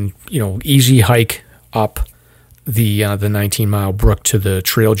 And then, easy hike up the 19 Mile Brook to the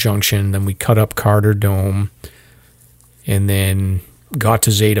trail junction. Then we cut up Carter Dome, and then got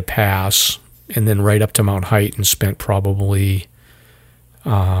to Zeta Pass, and then right up to Mount Height, and spent probably,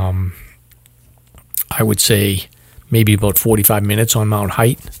 I would say, maybe about 45 minutes on Mount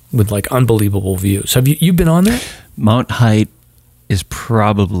Height with like unbelievable views. Have you been on that? Mount Height is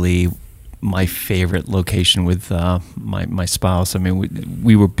probably my favorite location with my spouse. I mean,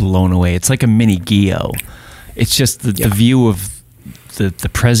 we were blown away. It's like a mini Gio. It's just the view of the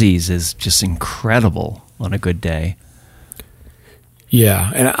Prezzies is just incredible on a good day.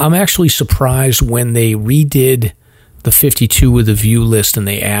 Yeah, and I'm actually surprised when they redid the 52 with the view list and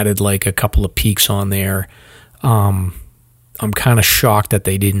they added like a couple of peaks on there. I'm kind of shocked that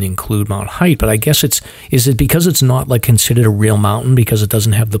they didn't include Mount Height, but I guess is it because it's not like considered a real mountain because it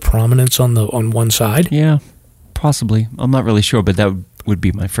doesn't have the prominence on one side? Yeah, possibly. I'm not really sure, but that would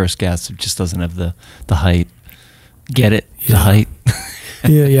be my first guess. It just doesn't have the height. Get it? The height.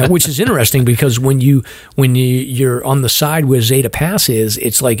 Yeah. Which is interesting because when you're on the side where Zeta Pass is,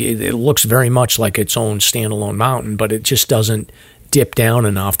 it's like it looks very much like its own standalone mountain, but it just doesn't dip down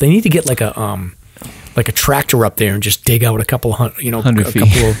enough. They need to get like a tractor up there and just dig out a couple of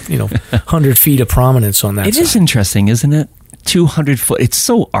 100 feet of prominence on that It side. is interesting, isn't it? 200 foot. It's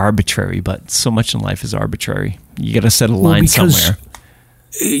so arbitrary, but so much in life is arbitrary. You got to set a line somewhere.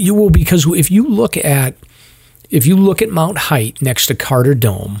 Because if you look at Mount Height next to Carter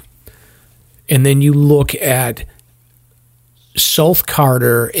Dome, and then you look at South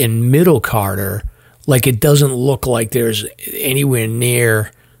Carter and Middle Carter, like it doesn't look like there's anywhere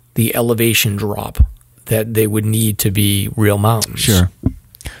near the elevation drop that they would need to be real mountains. Sure.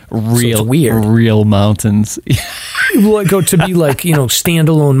 It's weird. Real mountains. Like, go to be like,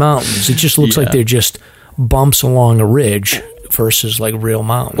 standalone mountains. It just looks like they're just bumps along a ridge versus like real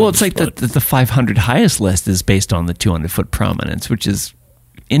mountains. Well, it's like the 500 highest list is based on the 200-foot prominence, which is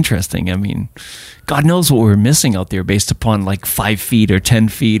interesting. I mean, God knows what we're missing out there based upon like 5 feet or 10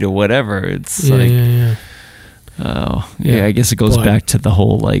 feet or whatever. It's I guess it goes back to the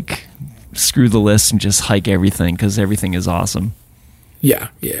whole like screw the list and just hike everything because everything is awesome. Yeah,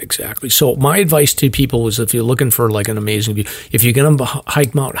 exactly. So my advice to people is if you're looking for like an amazing view, if you're going to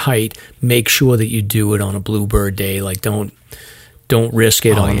hike Mount Height, make sure that you do it on a bluebird day. Like don't risk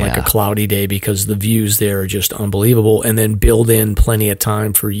it on like a cloudy day because the views there are just unbelievable. And then build in plenty of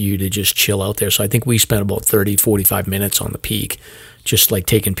time for you to just chill out there. So I think we spent about 30, 45 minutes on the peak, just like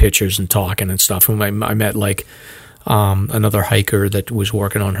taking pictures and talking and stuff. And I met like another hiker that was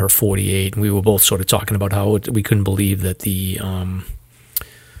working on her 48, and we were both sort of talking about how we couldn't believe that the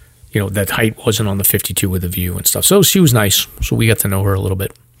that height wasn't on the 52 with a view and stuff. So she was nice. So we got to know her a little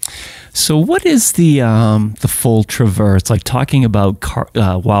bit. So what is the full traverse? Like talking about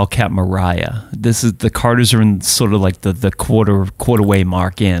Wildcat Moriah. This is the Carters are in sort of like the quarter way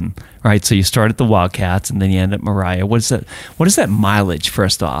mark in, right? So you start at the Wildcats and then you end at Moriah. What is that mileage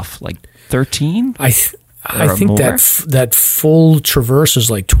first off? Like 13? I think that full traverse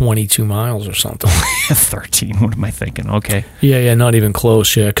is like 22 miles or something. 13. What am I thinking? Okay. Yeah, not even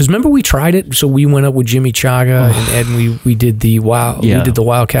close. Yeah, because remember we tried it. So we went up with Jimmy Chaga and Ed, and we did the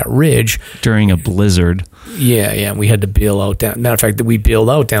Wildcat Ridge during a blizzard. Yeah, and we had to bail out down. Matter of fact, we bailed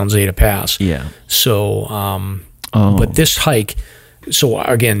out down Zeta Pass. Yeah. So, but this hike. So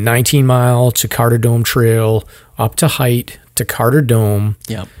again, 19 mile to Carter Dome Trail, up to Height to Carter Dome.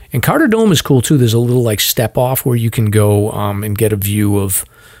 Yeah. And Carter Dome is cool too. There's a little like step off where you can go and get a view of,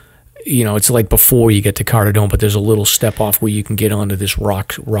 it's like before you get to Carter Dome, but there's a little step off where you can get onto this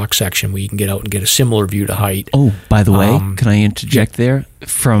rock section where you can get out and get a similar view to Height. Oh, by the way, can I interject there?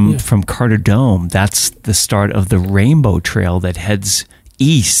 From Carter Dome, that's the start of the Rainbow Trail that heads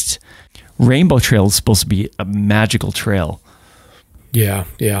east. Rainbow Trail is supposed to be a magical trail. Yeah.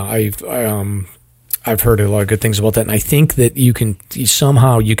 I've heard a lot of good things about that, and I think that you can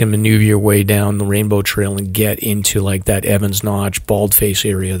maneuver your way down the Rainbow Trail and get into like that Evans Notch, Baldface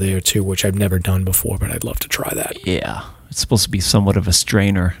area there too, which I've never done before, but I'd love to try that. Yeah, it's supposed to be somewhat of a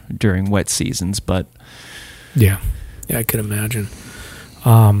strainer during wet seasons, but yeah, I could imagine.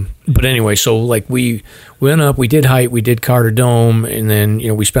 But anyway, so like we went up, we did Height, we did Carter Dome, and then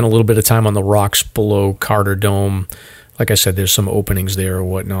we spent a little bit of time on the rocks below Carter Dome. Like I said, there's some openings there or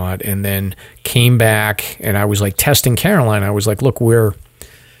whatnot, and then came back, and I was like testing Caroline. I was like, look,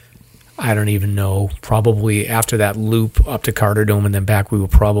 I don't even know, probably after that loop up to Carter Dome and then back, we were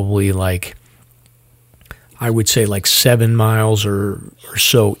probably like, I would say like 7 miles or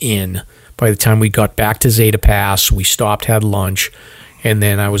so in. By the time we got back to Zeta Pass, we stopped, had lunch, and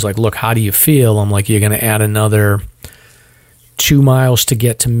then I was like, look, how do you feel? I'm like, you're going to add another 2 miles to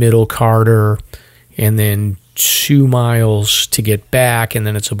get to Middle Carter, and then 2 miles to get back, and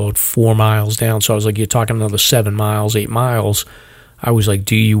then it's about 4 miles down. So I was like, you're talking another 7 miles, 8 miles. I was like,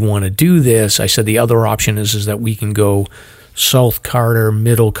 do you want to do this? I said the other option is that we can go South Carter,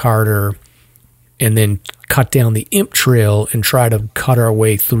 Middle Carter, and then cut down the Imp Trail and try to cut our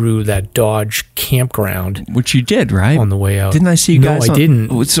way through that Dodge campground. Which you did, right? On the way out. Didn't I see you guys? No, I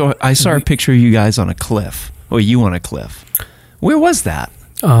didn't. So I saw a picture of you guys on a cliff. Or you on a cliff. Where was that?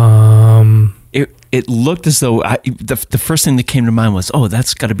 It looked as though the first thing that came to mind was,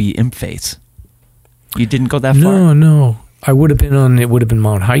 that's got to be Imp Face. You didn't go that far? No. It would have been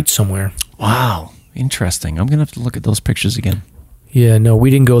Mount Height somewhere. Wow. Interesting. I'm going to have to look at those pictures again. Yeah, no, we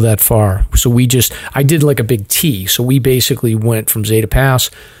didn't go that far. So I did like a big T. So we basically went from Zeta Pass,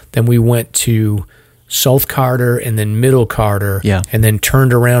 then we went to South Carter and then Middle Carter, and then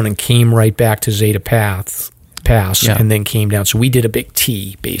turned around and came right back to Zeta Pass, and then came down. So we did a big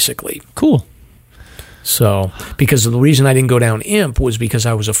T, basically. Cool. So, because the reason I didn't go down Imp was because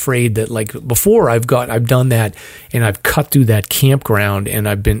I was afraid that, like, before I've done that, and I've cut through that campground, and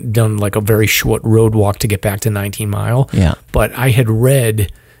I've done like a very short road walk to get back to 19 Mile. Yeah. But I had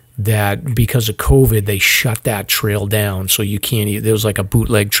read that because of COVID, they shut that trail down, so you can't. There was like a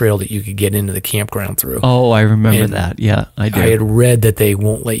bootleg trail that you could get into the campground through. Oh, I remember that. Yeah, I did. I had read that they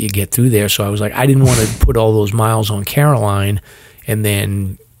won't let you get through there, so I was like, I didn't want to put all those miles on Caroline, and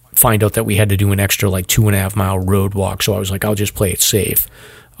then find out that we had to do an extra like 2.5 mile road walk. So I was like, I'll just play it safe.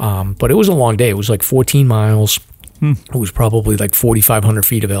 But it was a long day. It was like 14 miles. It was probably like 4,500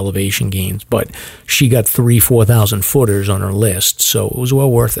 feet of elevation gains, but she got 4,000 footers on her list, so it was well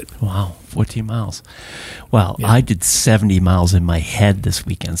worth it. Wow, 14 miles. Well, I did 70 miles in my head this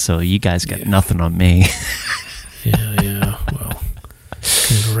weekend, so you guys got nothing on me. Yeah. Well,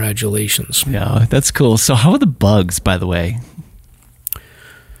 congratulations. Yeah, that's cool. So how are the bugs, by the way?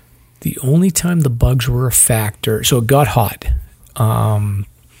 The only time the bugs were a factor, so it got hot.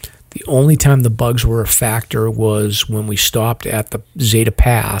 The only time the bugs were a factor was when we stopped at the Zeta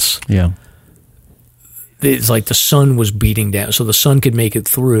Pass. Yeah. It's like the sun was beating down, so the sun could make it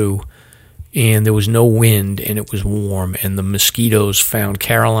through, and there was no wind, and it was warm, and the mosquitoes found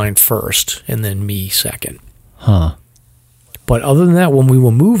Caroline first, and then me second. Huh. But other than that, when we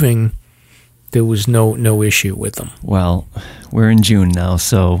were moving, there was no issue with them. Well, we're in June now,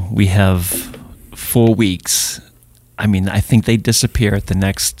 so we have 4 weeks. I mean, I think they disappear at the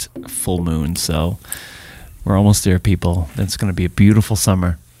next full moon, so we're almost there, people. It's going to be a beautiful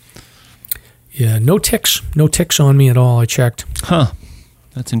summer. Yeah, no ticks on me at all. I checked. Huh.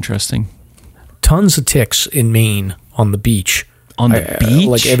 That's interesting. Tons of ticks in Maine on the beach. On the beach?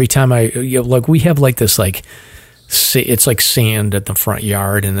 Like every time like we have like this, like, it's like sand at the front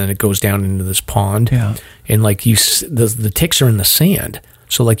yard, and then it goes down into this pond. Yeah. And like the ticks are in the sand.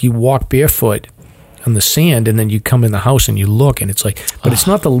 So like you walk barefoot on the sand, and then you come in the house and you look, and it's like, but it's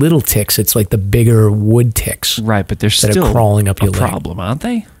not the little ticks, it's like the bigger wood ticks. Right, but they're that still are crawling up your leg. problem, aren't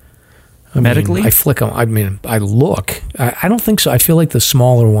they? Medically? I flick them. I mean, I look. I don't think so. I feel like the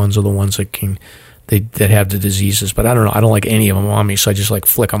smaller ones are the ones that that have the diseases, but I don't know. I don't like any of them on me, so I just like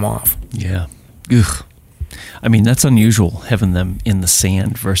flick them off. Yeah. Ugh. I mean, that's unusual, having them in the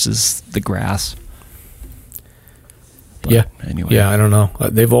sand versus the grass. But yeah. Anyway. Yeah, I don't know.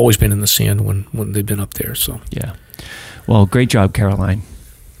 They've always been in the sand when they've been up there. So yeah. Well, great job, Caroline.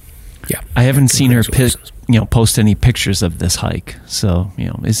 Yeah. I haven't seen her post any pictures of this hike. So,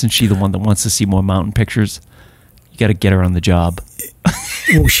 isn't she the one that wants to see more mountain pictures? You got to get her on the job.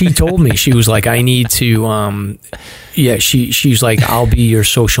 Well, she told me, she was like, I need to, she's like, I'll be your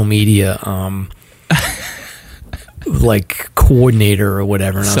social media, like coordinator or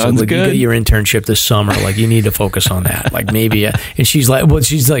whatever. And I was like, good. You get your internship this summer. Like, you need to focus on that. Like, maybe. And she's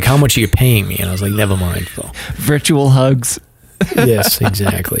like, how much are you paying me? And I was like, never mind. So. Virtual hugs. Yes,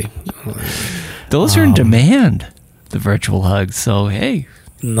 exactly. Those are in demand, the virtual hugs. So, hey.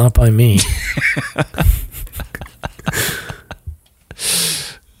 Not by me.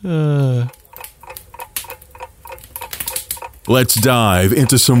 Let's dive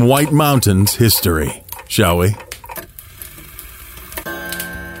into some White Mountains history, shall we?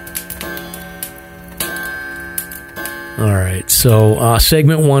 All right, so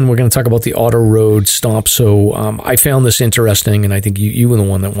segment one, we're going to talk about the Auto Road stop. So I found this interesting, and I think you were the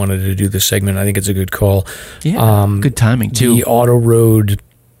one that wanted to do this segment. I think it's a good call. Yeah, good timing, too. The Auto Road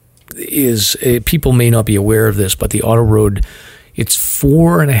is, people may not be aware of this, but the Auto Road, it's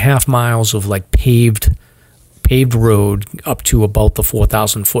 4.5 miles of like paved road up to about the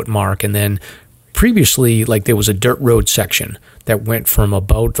 4,000 foot mark, and then previously, like, there was a dirt road section that went from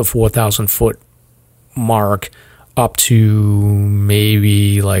about the 4,000 foot mark up to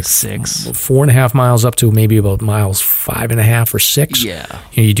maybe like 4.5 miles up to maybe about miles 5.5 or 6. Yeah.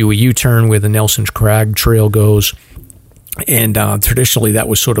 You do a U-turn where the Nelson's Crag Trail goes. And traditionally that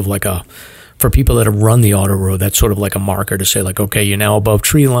was sort of like for people that have run the Auto Road, that's sort of like a marker to say like, okay, you're now above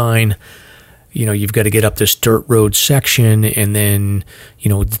tree line. You've got to get up this dirt road section, and then,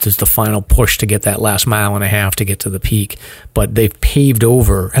 there's the final push to get that last 1.5 miles to get to the peak. But they've paved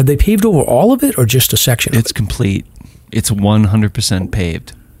over. Have they paved over all of it or just a section? It's complete. It's 100%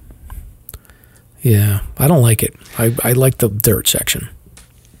 paved. Yeah, I don't like it. I like the dirt section.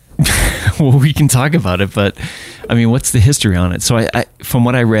 Well, we can talk about it, but I mean, what's the history on it? So I from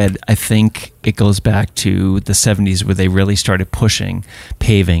what I read, I think it goes back to the 70s where they really started pushing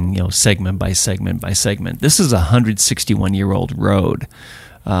paving, segment by segment by segment. This is a 161-year-old road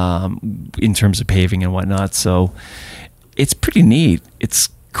in terms of paving and whatnot. So it's pretty neat. It's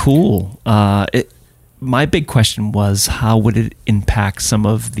cool. My big question was, how would it impact some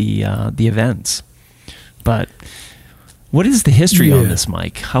of the events? But what is the history on this,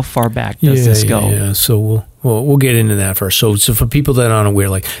 Mike? How far back does this go? Yeah, so we'll get into that first. So for people that aren't aware,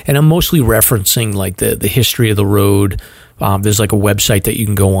 and I'm mostly referencing like the history of the road. There's like a website that you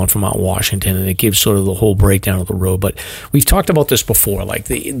can go on from Mount Washington, and it gives sort of the whole breakdown of the road. But we've talked about this before, like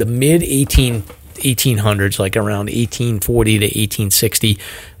the mid 1800s, like around 1840 to 1860.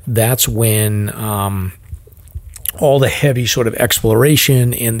 That's when all the heavy sort of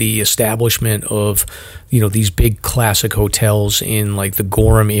exploration and the establishment of, these big classic hotels in like the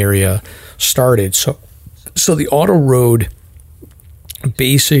Gorham area started. So the auto road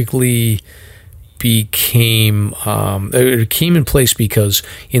basically became it came in place because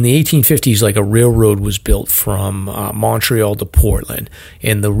in the 1850s, like, a railroad was built from Montreal to Portland,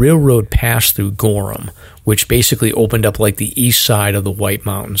 and the railroad passed through Gorham, which basically opened up like the east side of the White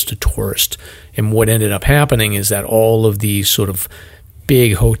Mountains to tourists. And what ended up happening is that all of these sort of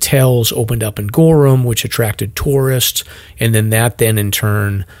big hotels opened up in Gorham, which attracted tourists, and then in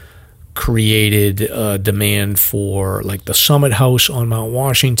turn created a demand for, like, the Summit House on Mount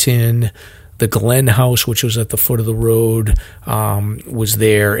Washington. The Glen House, which was at the foot of the road, was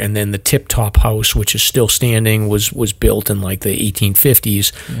there, and then the Tip Top House, which is still standing, was built in like the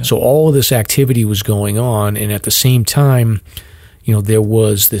 1850s. Yeah. So all of this activity was going on, and at the same time, there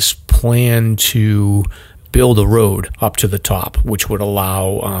was this plan to build a road up to the top, which would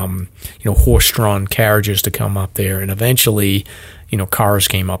allow horse-drawn carriages to come up there, and eventually, cars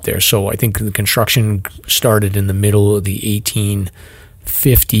came up there. So I think the construction started in the middle of the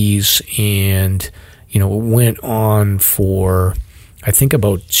 1850s, and it went on for, I think,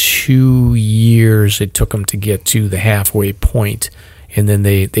 about 2 years. It took them to get to the halfway point, and then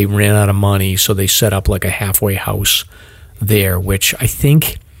they ran out of money, so they set up like a halfway house there, which I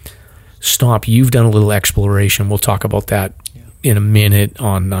think, Stomp, you've done a little exploration. We'll talk about that in a minute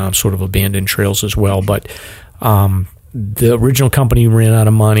on sort of abandoned trails as well. But the original company ran out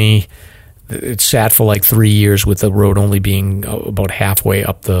of money. It sat for like 3 years with the road only being about halfway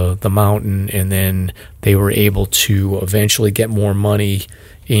up the mountain, and then they were able to eventually get more money,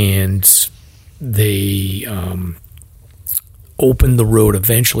 and they opened the road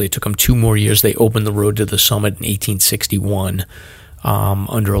eventually. It took them 2 more years. They opened the road to the summit in 1861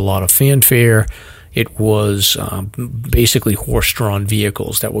 under a lot of fanfare. It was basically horse-drawn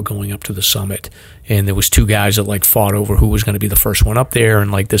vehicles that were going up to the summit, and there was 2 guys that like fought over who was going to be the first one up there,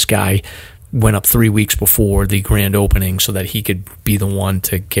 and like this guy went up 3 weeks before the grand opening so that he could be the one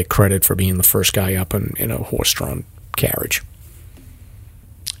to get credit for being the first guy up in a horse-drawn carriage.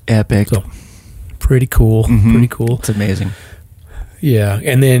 Epic. So, pretty cool. Mm-hmm. Pretty cool. It's amazing. Yeah,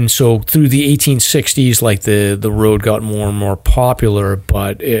 and then so through the 1860s, like the road got more and more popular,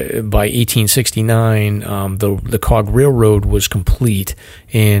 but by 1869, the Cog Railroad was complete,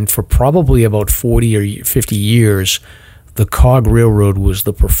 and for probably about 40 or 50 years, the Cog Railroad was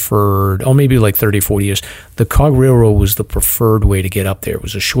the preferred, maybe like 30 or 40 years, the Cog Railroad was the preferred way to get up there. It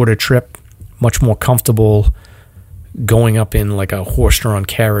was a shorter trip, much more comfortable. Going up in like a horse-drawn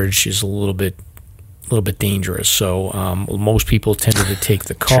carriage is a little bit dangerous, so most people tended to take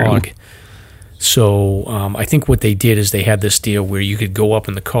the Cog. True. So I think what they did is they had this deal where you could go up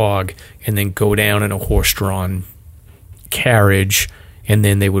in the Cog and then go down in a horse-drawn carriage, and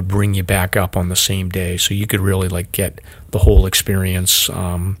then they would bring you back up on the same day, so you could really like get the whole experience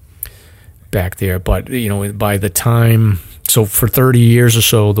back there. But by the time, so for 30 years or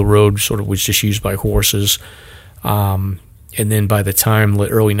so, the road sort of was just used by horses. And then by the time the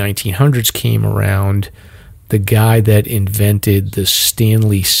early 1900s came around, the guy that invented the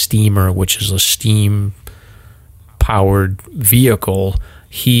Stanley Steamer, which is a steam-powered vehicle,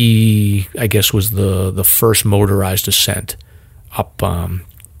 he, I guess, was the first motorized ascent up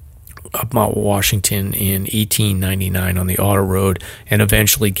Mount Washington in 1899 on the auto road, and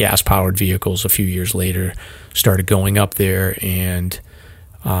eventually gas-powered vehicles a few years later started going up there, and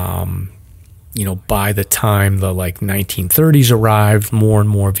by the time the 1930s arrived, more and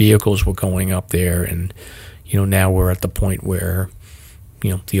more vehicles were going up there, and now we're at the point where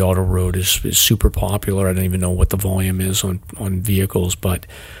the auto road is super popular. I don't even know what the volume is on vehicles, but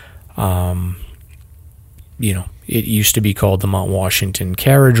it used to be called the Mount Washington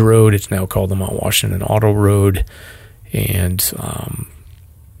Carriage Road. It's now called the Mount Washington Auto Road, and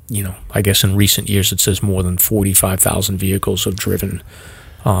I guess in recent years it says more than 45,000 vehicles have driven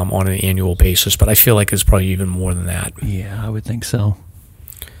on an annual basis, but I feel like it's probably even more than that. Yeah, I would think so.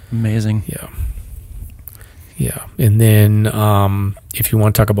 Amazing. Yeah. And then if you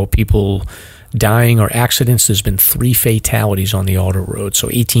want to talk about people dying or accidents, there's been 3 fatalities on the auto road. So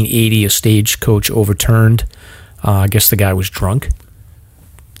 1880, a stagecoach overturned. I guess the guy was drunk.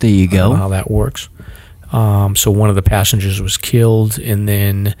 There you go. I don't know how that works. So one of the passengers was killed, and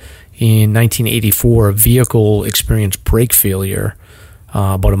then in 1984, a vehicle experienced brake failure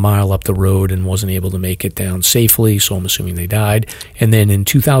about a mile up the road and wasn't able to make it down safely, so I'm assuming they died. And then in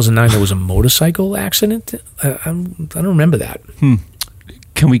 2009, there was a motorcycle accident. I don't remember that.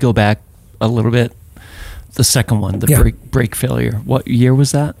 Can we go back a little bit? The second one, the brake failure. What year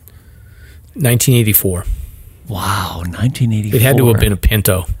was that? 1984. Wow, 1984. It had to have been a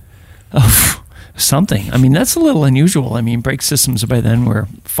Pinto. Oh, something. I mean, that's a little unusual. I mean, brake systems by then were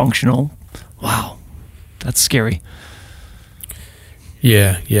functional. Wow. That's scary.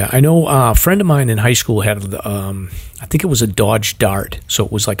 Yeah. I know a friend of mine in high school had, I think it was a Dodge Dart, so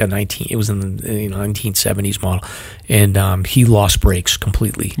it was like it was in the 1970s model, and he lost brakes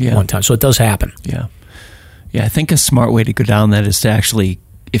completely one time. So it does happen. Yeah. I think a smart way to go down that is to actually,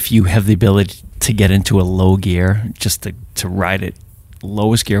 if you have the ability to get into a low gear, just to ride it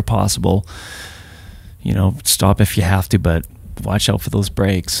lowest gear possible. Stop if you have to, but watch out for those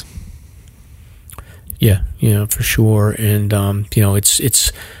brakes. Yeah, for sure. And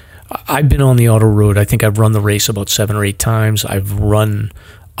it's I've been on the auto road. I think I've run the race about 7 or 8 times. I've run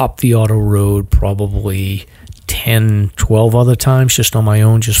up the auto road probably 10, 12 other times just on my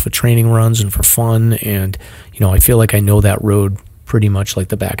own, just for training runs and for fun. And, I feel like I know that road pretty much like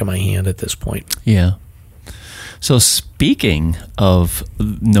the back of my hand at this point. Yeah. So speaking of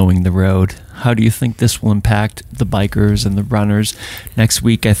knowing the road, how do you think this will impact the bikers and the runners next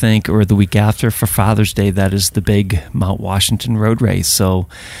week, I think, or the week after for Father's Day? That is the big Mount Washington road race. So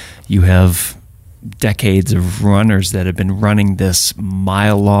you have decades of runners that have been running this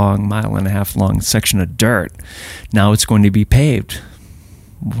mile and a half long section of dirt. Now it's going to be paved.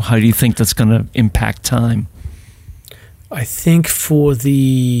 How do you think that's going to impact time? I think for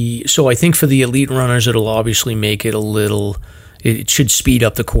the elite runners, it'll obviously make it it should speed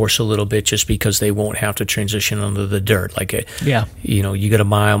up the course a little bit, just because they won't have to transition under the dirt. You got a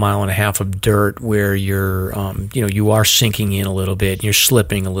mile and a half of dirt where you're, you are sinking in a little bit, and you're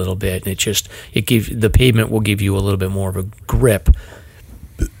slipping a little bit, and the pavement will give you a little bit more of a grip.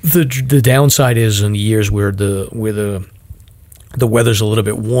 The downside is, in the years where the weather's a little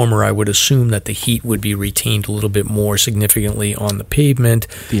bit warmer, I would assume that the heat would be retained a little bit more significantly on the pavement,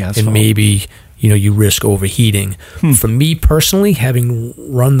 and maybe you risk overheating. For me personally, having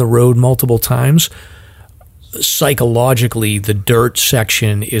run the road multiple times, psychologically, the dirt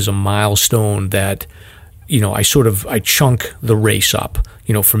section is a milestone that I chunk the race up.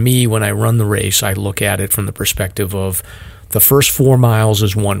 For me, when I run the race, I look at it from the perspective of the first 4 miles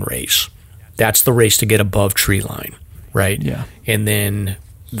is one race. That's the race to get above tree line. Right? Yeah. And then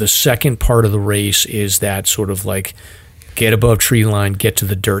the second part of the race is that sort of like get above tree line, get to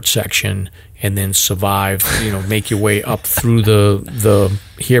the dirt section, and then survive, make your way up through the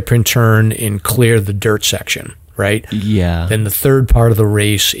hairpin turn and clear the dirt section, right? Yeah. Then the third part of the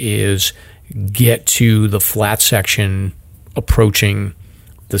race is get to the flat section approaching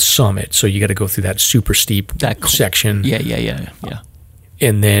the summit. So you got to go through that super steep section. Yeah.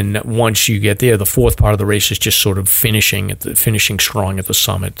 And then once you get there, the fourth part of the race is just sort of finishing strong at the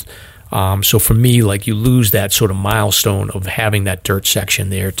summit. So for me, you lose that sort of milestone of having that dirt section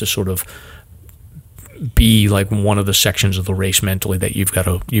there to sort of be one of the sections of the race mentally that you've got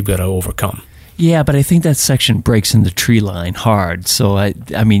to overcome. Yeah, but I think that section breaks into tree line hard. So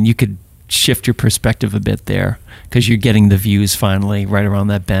I mean, you could shift your perspective a bit there because you're getting the views finally right around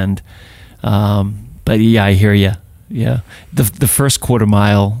that bend. But yeah, I hear you. Yeah, the first quarter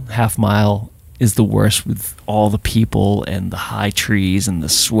mile, half mile is the worst with all the people and the high trees and the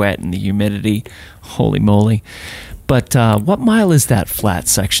sweat and the humidity. Holy moly. But what mile is that flat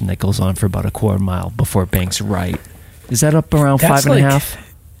section that goes on for about a quarter mile before it banks right? Is that up around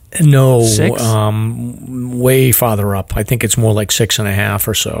 5.5? No, 6? Way farther up. I think it's more like 6.5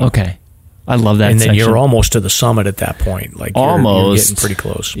 or so. Okay. I love that and section. And then you're almost to the summit at that point. You're getting pretty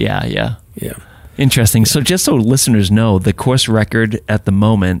close. Yeah. Interesting. So just so listeners know, the course record at the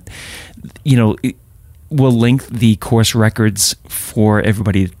moment, we'll link the course records for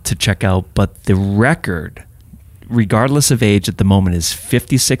everybody to check out, but the record, regardless of age at the moment, is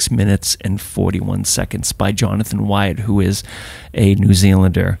 56 minutes and 41 seconds by Jonathan Wyatt, who is a New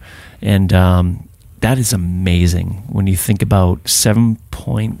Zealander. And that is amazing when you think about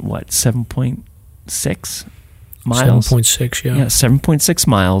 7.6 miles? 7.6, yeah. Yeah, 7.6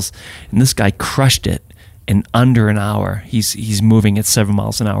 miles, and this guy crushed it in under an hour. He's moving at 7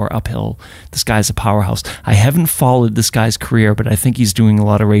 miles an hour uphill. This guy's a powerhouse. I haven't followed this guy's career, but I think he's doing a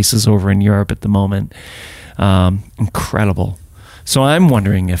lot of races over in Europe at the moment. Incredible. So I'm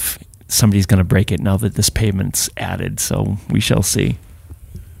wondering if somebody's going to break it now that this pavement's added, so we shall see.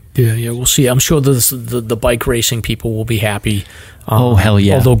 Yeah, we'll see. I'm sure the bike racing people will be happy. Oh, hell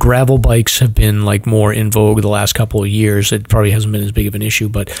yeah. Although gravel bikes have been more in vogue the last couple of years, it probably hasn't been as big of an issue,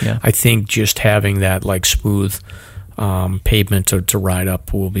 but yeah. I think just having that smooth pavement to ride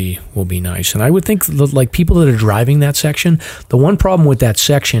up will be nice. And I would think people that are driving that section, the one problem with that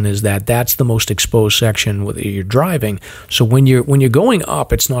section is that that's the most exposed section that you're driving. So when you're going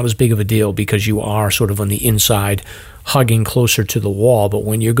up, it's not as big of a deal because you are sort of on the inside hugging closer to the wall. But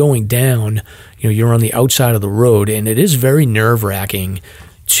when you're going down, you're on the outside of the road, and it is very nerve-wracking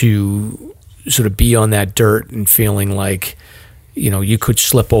to sort of be on that dirt and feeling like, you could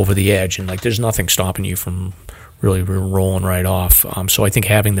slip over the edge, and like there's nothing stopping you from really rolling right off. So I think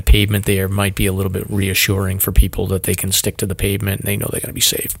having the pavement there might be a little bit reassuring for people that they can stick to the pavement and they know they're going to be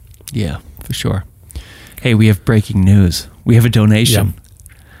safe. Yeah, for sure. Hey, we have breaking news. We have a donation.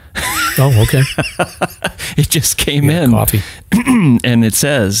 Yeah. Oh, okay. It just came in. Coffee. And it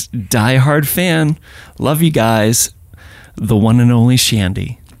says, "Diehard fan, love you guys, the one and only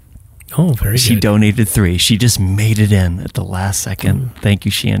Shandy." Oh, very good. She donated 3. She just made it in at the last second. Thank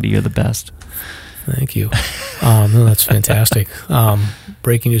you, Shandy. You're the best. Thank you. No, that's fantastic.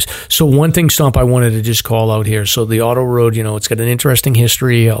 Breaking news. So one thing, Stomp, I wanted to just call out here. So the Auto Road, it's got an interesting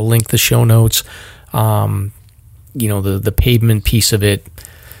history. I'll link the show notes. The pavement piece of it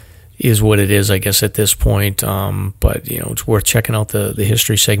is what it is, I guess, at this point. But, it's worth checking out the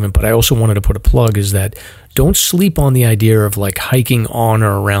history segment. But I also wanted to put a plug is that don't sleep on the idea of like hiking on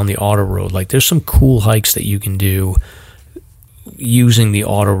or around the Auto Road. Like there's some cool hikes that you can do using the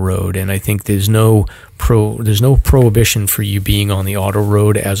Auto Road, and I think there's no prohibition for you being on the Auto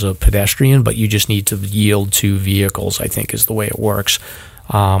Road as a pedestrian, but you just need to yield to vehicles, I think is the way it works.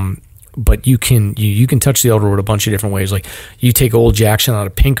 But you can touch the Auto Road a bunch of different ways. Like you take Old Jackson out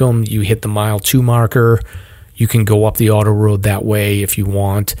of Pinkham, you hit the mile 2 marker, you can go up the Auto Road that way if you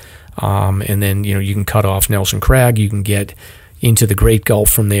want, and then you can cut off Nelson Crag, you can get into the Great Gulf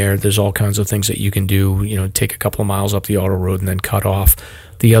from there. There's all kinds of things that you can do, take a couple of miles up the Auto Road and then cut off.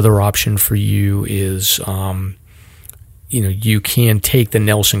 The other option for you is, you can take the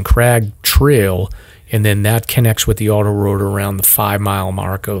Nelson Crag Trail, and then that connects with the Auto Road around the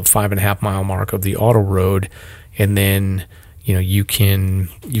 5.5 mile mark of the Auto Road. And then, you can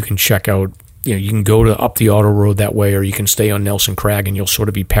check out, you can go up the Auto Road that way, or you can stay on Nelson Crag and you'll sort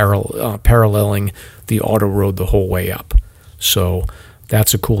of be paralleling the Auto Road the whole way up. So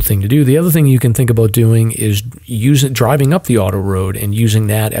that's a cool thing to do. The other thing you can think about doing is driving up the Auto Road and using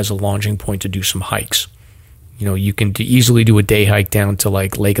that as a launching point to do some hikes. You can easily do a day hike down to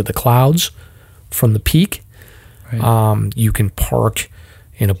like Lake of the Clouds from the peak. Right. You can park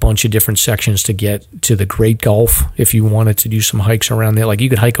in a bunch of different sections to get to the Great Gulf if you wanted to do some hikes around there. Like you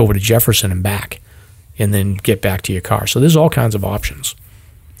could hike over to Jefferson and back and then get back to your car. So there's all kinds of options.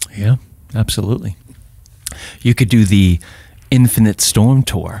 Yeah, absolutely. You could do the Infinite Storm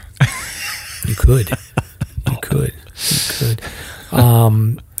Tour. You could.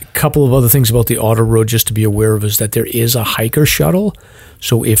 A couple of other things about the Auto Road just to be aware of is that there is a hiker shuttle.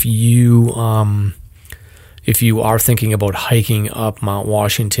 So if you are thinking about hiking up Mount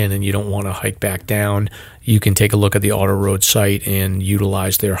Washington and you don't want to hike back down, you can take a look at the Auto Road site and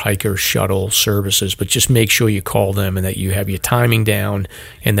utilize their hiker shuttle services. But just make sure you call them and that you have your timing down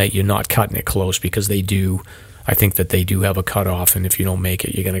and that you're not cutting it close, because they do. I think that they do have a cutoff, and if you don't make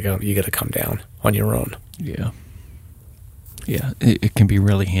it, you got to come down on your own. Yeah, it can be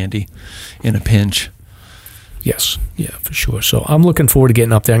really handy in a pinch. Yes, yeah, for sure. So I'm looking forward to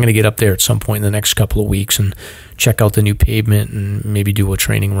getting up there. I'm going to get up there at some point in the next couple of weeks and check out the new pavement and maybe do a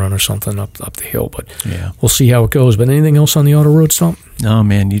training run or something up the hill. But yeah, we'll see how it goes. But anything else on the Auto Road, Stomp? No,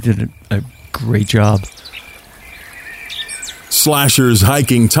 man, you did a great job. Slasher's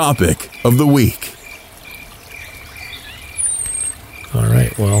hiking topic of the week. All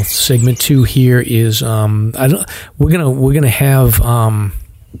right. Well, segment 2 here is we're gonna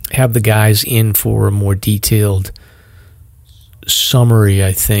have the guys in for a more detailed summary,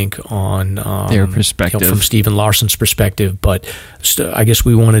 I think, on their perspective from Stephen Larson's perspective. But I guess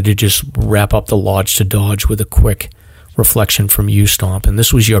we wanted to just wrap up the Lodge to Dodge with a quick reflection from you, Stomp. And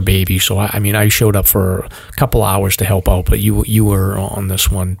this was your baby, so I showed up for a couple hours to help out, but you were on this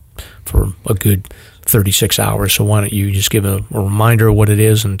one for a good 36 hours. So why don't you just give a reminder of what it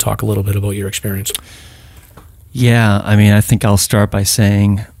is and talk a little bit about your experience? Yeah, I think I'll start by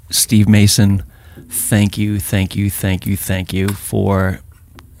saying, Steve Mason, thank you for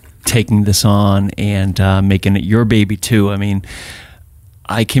taking this on and making it your baby too.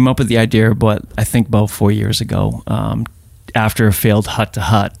 I came up with the idea, I think about 4 years ago, after a failed hut to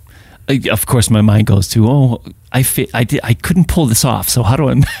hut. Of course, my mind goes to, I couldn't pull this off, so how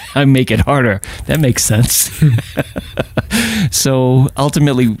do I make it harder? That makes sense. So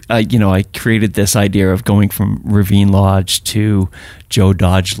ultimately, I created this idea of going from Ravine Lodge to Joe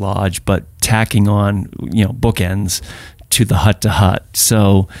Dodge Lodge, but tacking on, bookends to the hut to hut.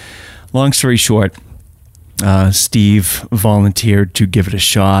 So long story short, Steve volunteered to give it a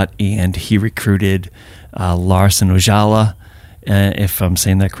shot, and he recruited Larson Ojala. If I'm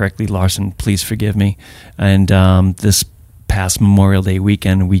saying that correctly, Larson, please forgive me. And this past Memorial Day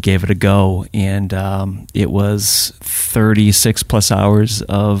weekend, we gave it a go, and it was 36 plus hours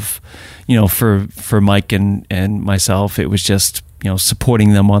of, for Mike and myself, it was just,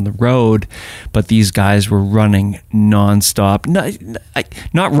 supporting them on the road. But these guys were running nonstop,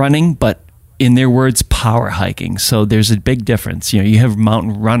 not running, but in their words, power hiking. So there's a big difference. You have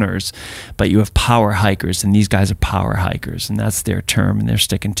mountain runners, but you have power hikers, and these guys are power hikers, and that's their term, and they're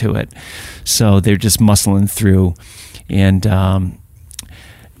sticking to it. So they're just muscling through, and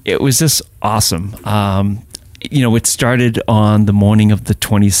it was just awesome. It started on the morning of the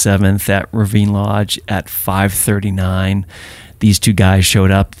 27th at Ravine Lodge at 5:39. These two guys showed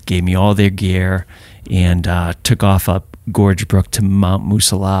up, gave me all their gear, and took off up Gorge Brook to Mount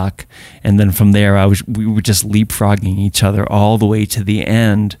Moosilauke, and then from there we were just leapfrogging each other all the way to the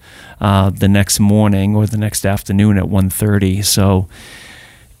end the next morning or the next afternoon at 1:30. So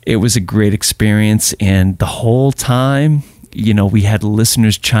it was a great experience, and the whole time, we had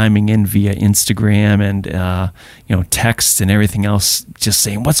listeners chiming in via Instagram and texts and everything else, just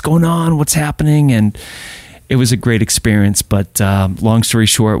saying what's going on, what's happening, and it was a great experience. But long story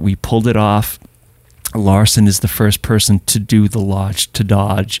short, we pulled it off. Larson is the first person to do the Lodge to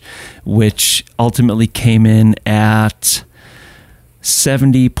Dodge, which ultimately came in at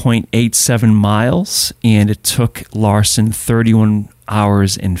 70.87 miles, and it took Larson 31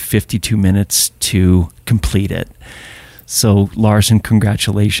 hours and 52 minutes to complete it. So Larson,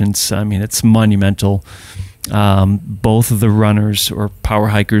 congratulations. I mean, it's monumental. Both of the runners or power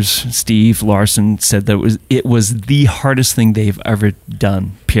hikers, Steve, Larson, said that it was the hardest thing they've ever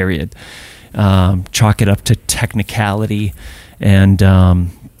done, period. Chalk it up to technicality and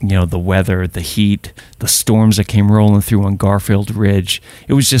the weather, the heat, the storms that came rolling through on Garfield Ridge.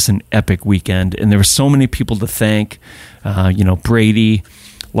 It was just an epic weekend, and there were so many people to thank. Brady,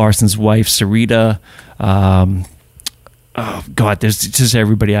 Larson's wife, Sarita. Oh God, there's just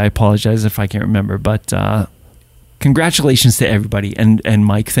everybody. I apologize if I can't remember, but congratulations to everybody. And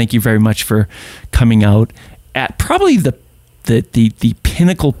Mike, thank you very much for coming out at probably the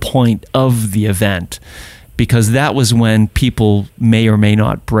pinnacle point of the event, because that was when people may or may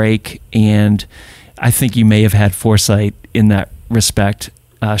not break, and I think you may have had foresight in that respect,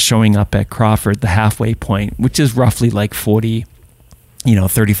 showing up at Crawford, the halfway point, which is roughly like 35,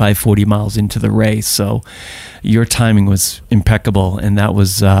 40 miles into the race. So your timing was impeccable, and that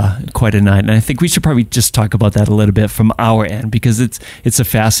was quite a night. And I think we should probably just talk about that a little bit from our end, because it's a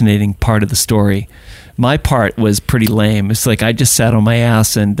fascinating part of the story. My part was pretty lame. It's like I just sat on my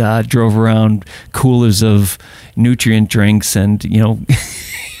ass and drove around coolers of nutrient drinks and,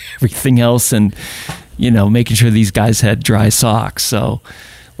 everything else, and, making sure these guys had dry socks. So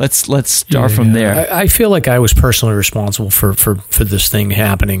let's start from there. I feel like I was personally responsible for this thing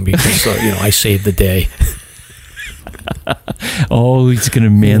happening because, I saved the day. Oh, he's going to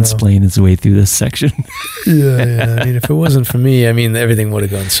mansplain his way through this section. Yeah. I mean, if it wasn't for me, everything would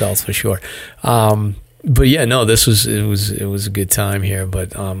have gone south for sure. But yeah, no, it was a good time here.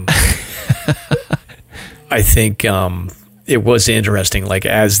 But I think it was interesting. Like,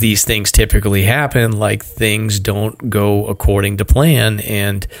 as these things typically happen, like, things don't go according to plan,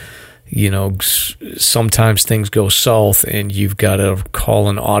 and sometimes things go south, and you've got to call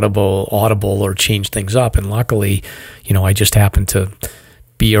an audible or change things up. And luckily, I just happened to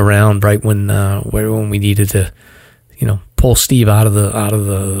be around right when we needed to, pull Steve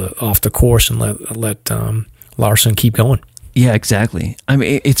off the course and let Larson keep going. Yeah, exactly. I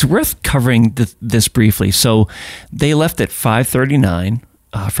mean, it's worth covering this briefly. So they left at 5:39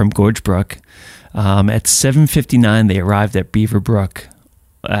 from Gorge Brook. At 7:59, they arrived at Beaver Brook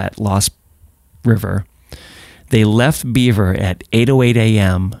at Lost River. They left Beaver at 8:08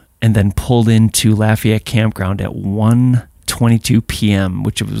 a.m. and then pulled into Lafayette Campground at 1:22 p.m.,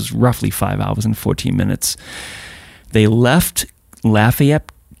 which was roughly 5 hours and 14 minutes. They left Lafayette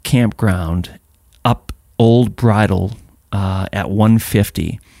Campground up Old Bridle at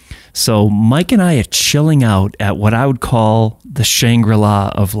 1:50. So Mike and I are chilling out at what I would call the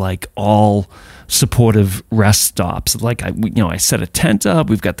Shangri-La of like all supportive rest stops. Like I set a tent up.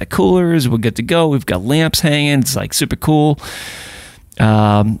 We've got the coolers. We're good to go. We've got lamps hanging. It's like super cool.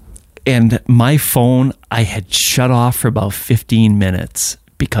 And my phone, I had shut off for about 15 minutes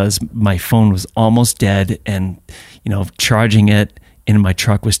because my phone was almost dead, and charging it in my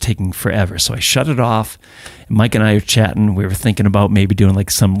truck was taking forever. So I shut it off. Mike and I are chatting. We were thinking about maybe doing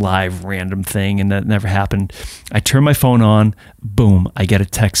like some live random thing, and that never happened. I turn my phone on. Boom. I get a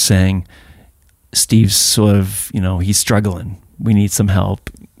text saying, Steve's sort of, he's struggling. We need some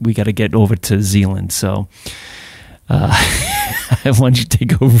help. We got to get over to Zealand. So why don't you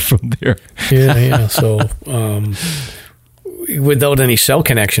take over from there? Yeah. So without any cell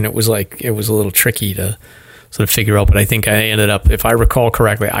connection, it was a little tricky to sort of figure out. But I think I ended up, if I recall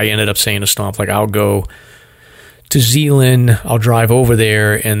correctly, I ended up saying to Stomp, like, I'll go to Zeeland, I'll drive over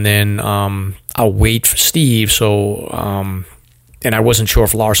there, and then I'll wait for Steve. So, and I wasn't sure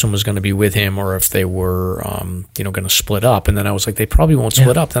if Larson was going to be with him or if they were, going to split up. And then I was like, they probably won't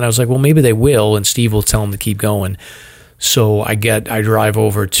split up. Then I was like, well, maybe they will, and Steve will tell them to keep going. So I drive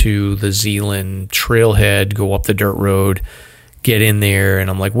over to the Zeeland trailhead, go up the dirt road, get in there, and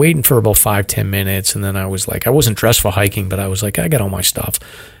I'm like waiting for about 5-10 minutes. And then I was like, I wasn't dressed for hiking, but I was like, I got all my stuff.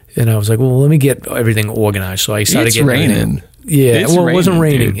 And I was like, well, let me get everything organized. So I started getting raining. Yeah, it's well, it wasn't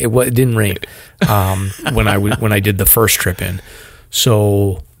raining. Dude. It didn't rain when I did the first trip in.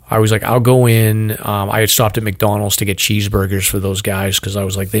 So I was like, I'll go in. I had stopped at McDonald's to get cheeseburgers for those guys because I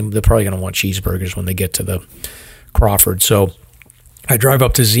was like, they're probably going to want cheeseburgers when they get to the Crawford. So I drive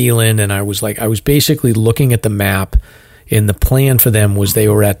up to Zeeland, and I was basically looking at the map, and the plan for them was they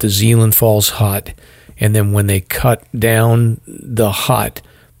were at the Zeeland Falls hut, and then when they cut down the hut,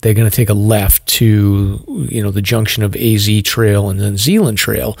 they're going to take a left to, the junction of AZ Trail and then Zeeland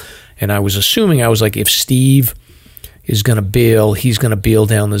Trail. And I was assuming, I was like, if Steve is going to bail, he's going to bail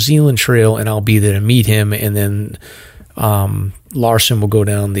down the Zeeland Trail, and I'll be there to meet him. And then Larson will go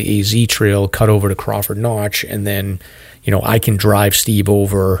down the AZ Trail, cut over to Crawford Notch, and then, I can drive Steve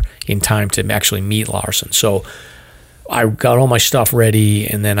over in time to actually meet Larson. So I got all my stuff ready,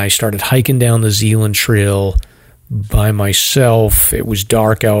 and then I started hiking down the Zeeland Trail by myself. It was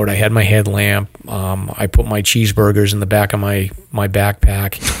dark out. I had my headlamp. I put my cheeseburgers in the back of my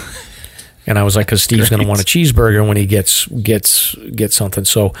backpack. And I was like, because Steve's going to want a cheeseburger when he gets something.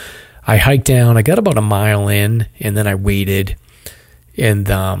 So I hiked down. I got about a mile in, and then I waited. And,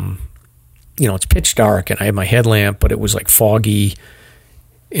 it's pitch dark, and I had my headlamp, but it was like foggy.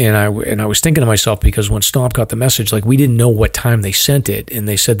 And I was thinking to myself, because when Stomp got the message, like, we didn't know what time they sent it, and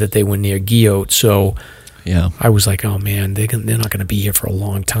they said that they were near Guyot. So yeah, I was like, oh man, they're not going to be here for a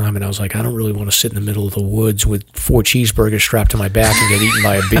long time. And I was like, I don't really want to sit in the middle of the woods with 4 cheeseburgers strapped to my back and get eaten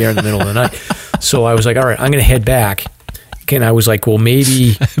by a bear in the middle of the night. So I was like, all right, I'm going to head back. And I was like, well,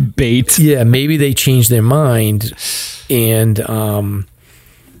 maybe bait. Yeah, maybe they changed their mind and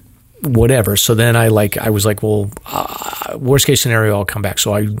whatever. So then I was like, well, worst case scenario, I'll come back.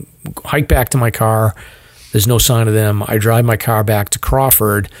 So I hike back to my car. There's no sign of them. I drive my car back to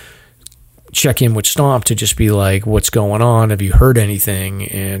Crawford, check in with Stomp to just be like, what's going on? Have you heard anything?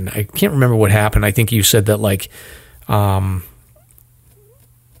 And I can't remember what happened. I think you said that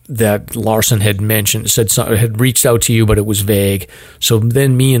that Larson had had reached out to you, but it was vague. So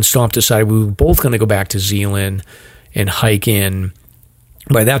then me and Stomp decided we were both going to go back to Zeeland and hike in.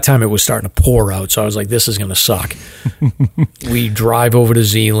 By that time, it was starting to pour out, so I was like, this is going to suck. We drive over to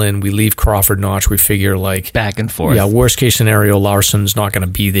Zeeland. We leave Crawford Notch. We figure, like, back and forth. Yeah, worst case scenario, Larson's not going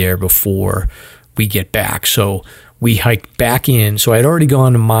to be there before we get back. So we hiked back in. So I'd already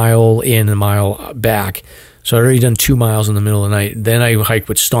gone a mile in, a mile back. So I'd already done 2 miles in the middle of the night. Then I hiked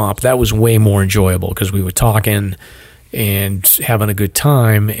with Stomp. That was way more enjoyable because we were talking and having a good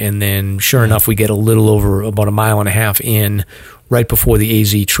time. And then, sure enough, we get a little over about a mile and a half in, right before the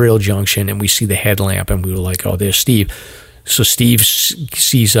AZ Trail junction, and we see the headlamp, and we were like, oh, there's Steve. So Steve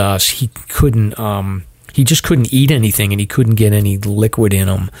sees us. He just couldn't eat anything, and he couldn't get any liquid in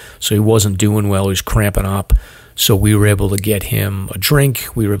him, so he wasn't doing well. He was cramping up. So we were able to get him a drink.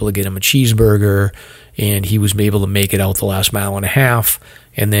 We were able to get him a cheeseburger, and he was able to make it out the last mile and a half.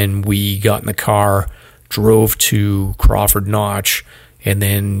 And then we got in the car, drove to Crawford Notch, and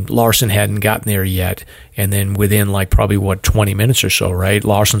then Larson hadn't gotten there yet. And then within probably 20 minutes or so, right?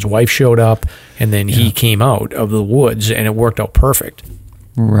 Larson's wife showed up, and then he came out of the woods, and it worked out perfect.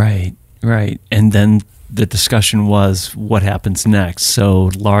 Right. And then the discussion was what happens next. So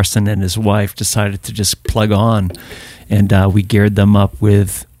Larson and his wife decided to just plug on, and we geared them up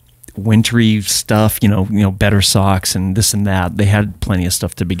with wintry stuff, better socks and this and that. They had plenty of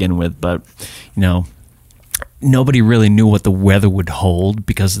stuff to begin with, but, nobody really knew what the weather would hold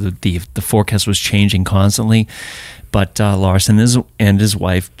because the forecast was changing constantly. But Larson and his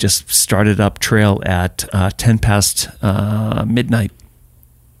wife just started up trail at 10 past midnight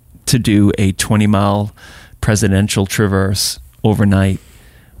to do a 20-mile presidential traverse overnight,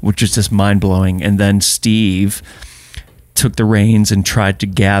 which is just mind-blowing. And then Steve took the reins and tried to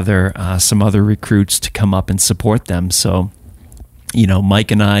gather some other recruits to come up and support them. So, Mike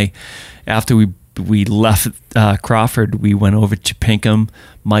and I, after we left Crawford, we went over to Pinkham.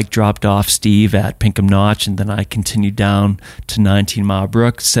 Mike dropped off Steve at Pinkham Notch, and then I continued down to 19 Mile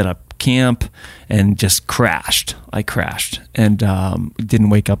Brook, set up camp, and just crashed. I crashed and didn't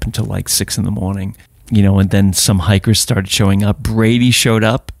wake up until 6 in the morning. and then some hikers started showing up. Brady showed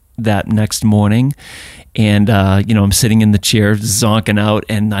up that next morning, and I'm sitting in the chair zonking out,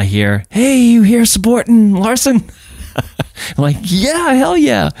 and I hear, "Hey, you here supporting Larson?" I'm like, "Yeah, hell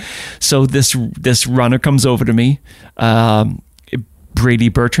yeah!" So this runner comes over to me, Brady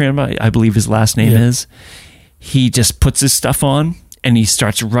Bertram, I believe his last name is. He just puts his stuff on and he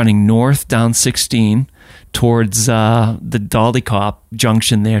starts running north down 16 towards the Dollycop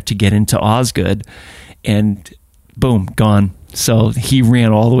junction there to get into Osgood, and boom, gone. So he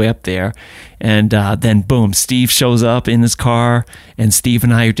ran all the way up there, and then boom, Steve shows up in his car, and Steve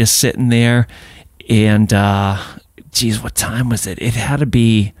and I are just sitting there, and geez, what time was it? It had to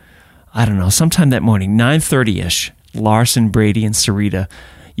be, I don't know, sometime that morning, 9:30ish. Larson, Brady, and Sarita,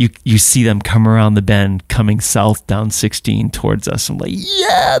 you see them come around the bend coming south down 16 towards us. I'm like,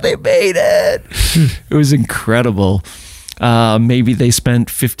 yeah, they made it. It was incredible. Maybe they spent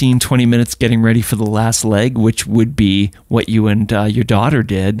 15, 20 minutes getting ready for the last leg, which would be what you and your daughter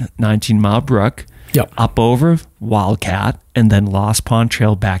did, 19 Mile Brook, up over Wildcat, and then Lost Pond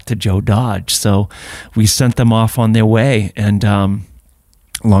Trail back to Joe Dodge. So we sent them off on their way, and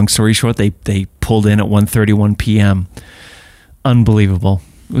long story short, they pulled in at 1:31 p.m. Unbelievable.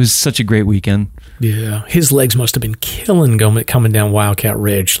 It was such a great weekend. Yeah. His legs must have been killing coming down Wildcat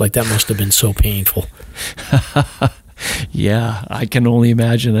Ridge. Like, that must have been so painful. Yeah, I can only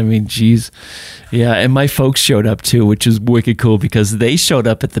imagine. I mean, geez. Yeah, and my folks showed up too, which is wicked cool because they showed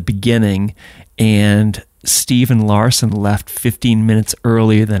up at the beginning, and Steve and Larson left 15 minutes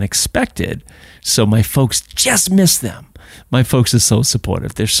earlier than expected. So my folks just missed them. My folks are so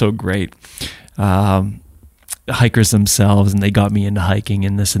supportive. They're so great. Hikers themselves, and they got me into hiking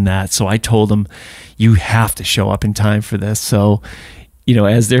and this and that. So I told them, you have to show up in time for this. So,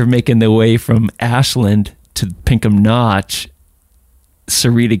 as they're making their way from Ashland to Pinkham Notch,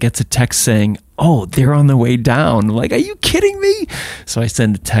 Sarita gets a text saying, "Oh, they're on their way down." I'm like, are you kidding me? So I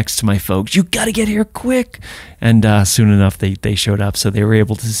send a text to my folks, you got to get here quick. And soon enough, they showed up. So they were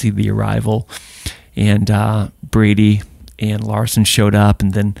able to see the arrival. And Brady and Larson showed up,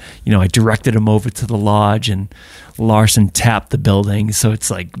 and then, I directed him over to the lodge, and Larson tapped the building. So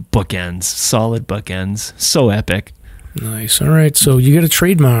it's like bookends, solid bookends. So epic. Nice. All right. So you got a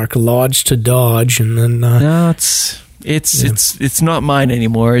trademark, Lodge to Dodge, and then... No, it's not mine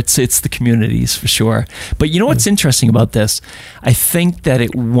anymore. It's the community's for sure. But you know what's interesting about this? I think that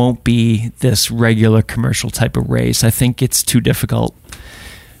it won't be this regular commercial type of race. I think it's too difficult.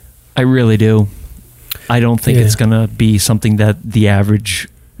 I really do. I don't think it's going to be something that the average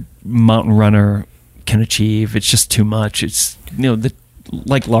mountain runner can achieve. It's just too much. It's,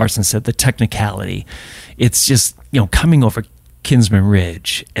 like Larson said, the technicality. It's just, coming over Kinsman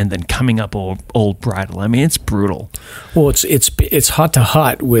Ridge and then coming up Old Bridle. I mean, it's brutal. Well, it's hut to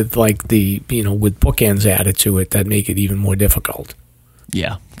hut with like the, with bookends added to it that make it even more difficult.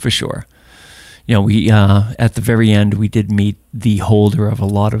 Yeah, for sure. We at the very end, we did meet the holder of a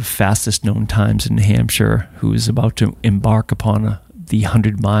lot of fastest known times in New Hampshire, who is about to embark upon the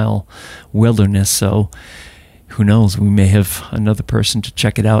 100-mile wilderness. So who knows? We may have another person to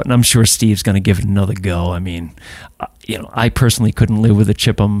check it out, and I'm sure Steve's going to give it another go. I mean, I personally couldn't live with a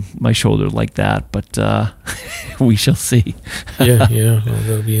chip on my shoulder like that, but we shall see. Yeah, well,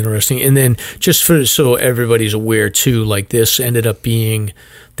 that'll be interesting. And then just so everybody's aware too, like this ended up being,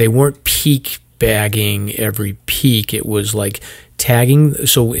 they weren't peak bagging every peak. It was like tagging.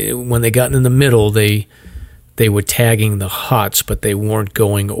 So when they got in the middle, they were tagging the huts, but they weren't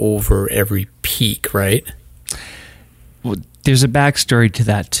going over every peak, right? Well, there's a backstory to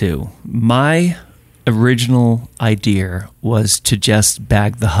that too. My original idea was to just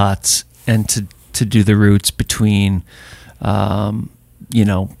bag the huts and to do the routes between,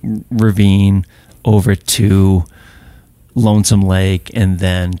 Ravine over to Lonesome Lake, and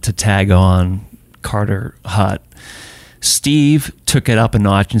then to tag on Carter Hut. Steve took it up a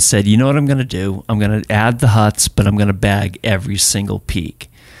notch and said, you know what I'm going to do? I'm going to add the huts, but I'm going to bag every single peak.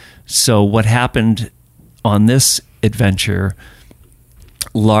 So what happened on this adventure,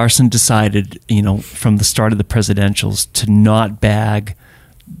 Larson decided, from the start of the presidentials to not bag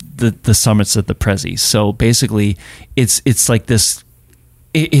the summits of the Prezzies. So basically it's like this,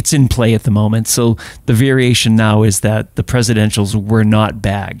 it's in play at the moment. So the variation now is that the presidentials were not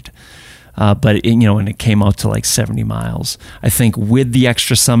bagged. But and it came out to like 70 miles. I think with the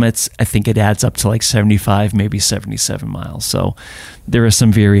extra summits, I think it adds up to like 75, maybe 77 miles. So there are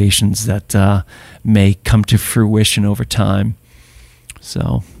some variations that may come to fruition over time.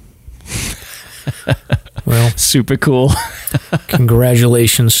 So, Well, super cool.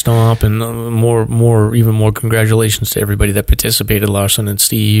 Congratulations, Stomp, and even more congratulations to everybody that participated, Larson and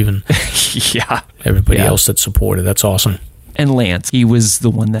Steve, and Yeah. everybody Yeah. else that supported. That's awesome. And Lance, he was the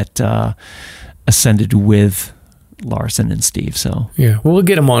one that ascended with Larson and Steve. So Yeah, well, we'll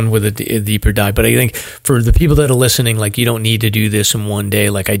get them on with a deeper dive. But I think for the people that are listening, like, you don't need to do this in one day.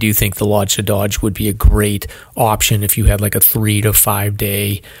 Like, I do think the Lodge to Dodge would be a great option if you had like a 3 to 5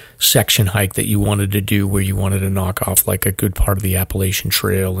 day section hike that you wanted to do, where you wanted to knock off like a good part of the Appalachian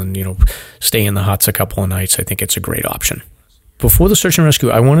Trail and, you know, stay in the huts a couple of nights. I think it's a great option. Before the search and rescue,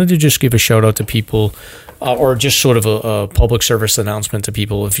 I wanted to just give a shout out to people, or just sort of a public service announcement to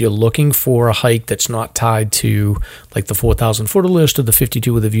people. If you're looking for a hike that's not tied to like the 4,000 footer list or the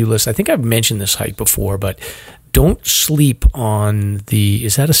 52 with a view list, I think I've mentioned this hike before, but don't sleep on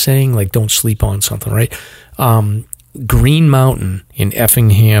is that a saying? Like, don't sleep on something, right? Green Mountain in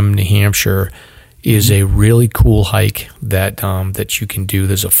Effingham, New Hampshire is a really cool hike that you can do.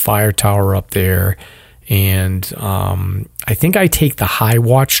 There's a fire tower up there. And I think I take the High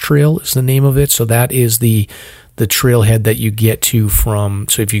Watch Trail is the name of it. So that is the trailhead that you get to from.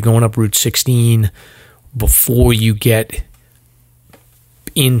 So if you're going up Route 16, before you get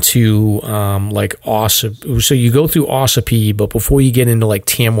into like Ossipee, so you go through Ossipee, but before you get into like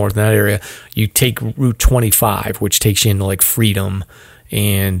Tamworth, that area, you take Route 25, which takes you into like Freedom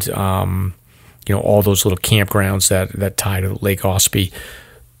and you know, all those little campgrounds that tie to Lake Ossipee.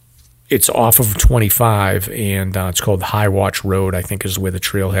 It's off of 25, and it's called the High Watch Road, I think is where the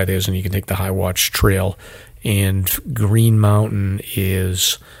trailhead is, and you can take the High Watch Trail. And Green Mountain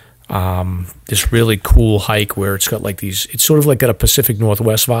is this really cool hike where it's got like these, it's sort of like got a Pacific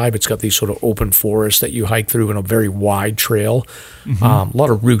Northwest vibe. It's got these sort of open forests that you hike through in a very wide trail. A lot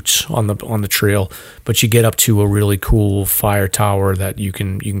of routes on the trail, but you get up to a really cool fire tower that you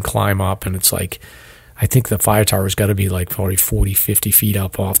can climb up, and it's like, I think the fire tower's got to be like probably 40, 50 feet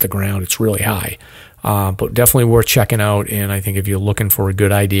up off the ground. It's really high, but definitely worth checking out. And I think if you're looking for a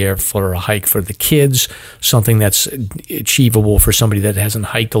good idea for a hike for the kids, something that's achievable for somebody that hasn't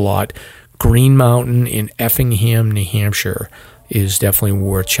hiked a lot, Green Mountain in Effingham, New Hampshire is definitely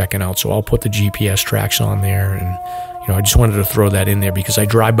worth checking out. So I'll put the GPS tracks on there, and you know, I just wanted to throw that in there because I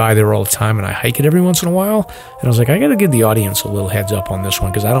drive by there all the time and I hike it every once in a while. And I was like, I got to give the audience a little heads up on this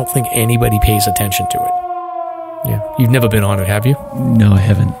one because I don't think anybody pays attention to it. Yeah, you've never been on it, have you? no, I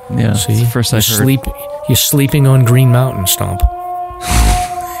haven't. Yeah, See, it's the first I've heard. You're sleeping on Green Mountain, Stomp.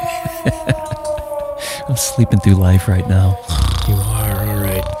 I'm sleeping through life right now. You are, all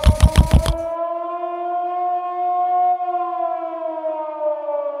right.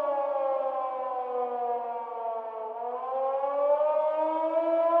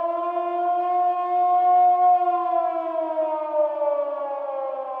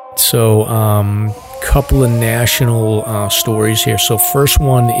 So, couple of national stories here. So, first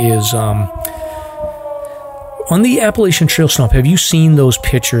one is on the Appalachian Trail, Stomp. Have you seen those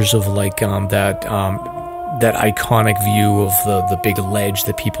pictures of like that iconic view of the big ledge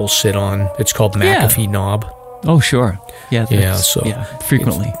that people sit on? It's called McAfee Knob. Oh, sure. Yeah.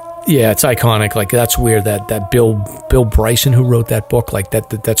 Frequently. It's iconic. Like, that's where that Bill Bryson, who wrote that book, like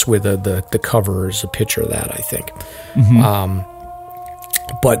that's where the cover is a picture of that, I think.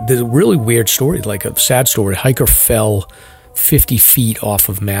 But the really weird story, like a sad story, hiker fell 50 feet off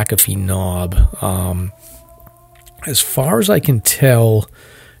of McAfee Knob. As far as I can tell,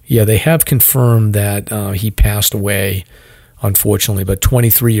 they have confirmed that he passed away, unfortunately, but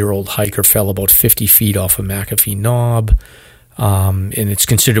 23-year-old hiker fell about 50 feet off of McAfee Knob. And it's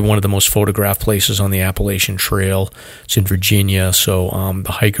considered one of the most photographed places on the Appalachian Trail. It's in Virginia, so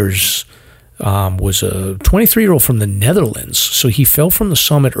the hikers was a 23-year-old from the Netherlands. So he fell from the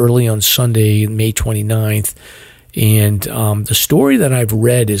summit early on Sunday, May 29th. And the story that I've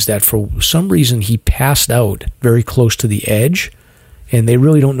read is that for some reason he passed out very close to the edge, and they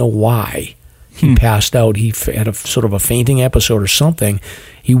really don't know why he passed out. He had a sort of a fainting episode or something.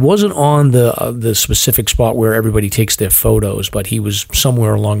 He wasn't on the specific spot where everybody takes their photos, but he was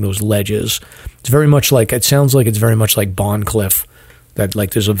somewhere along those ledges. It's very much like, it sounds like it's very much like Bond Cliff. That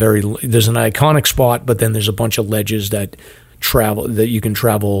like there's an iconic spot, but then there's a bunch of ledges that you can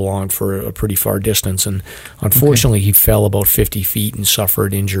travel along for a pretty far distance. And unfortunately, he fell about 50 feet and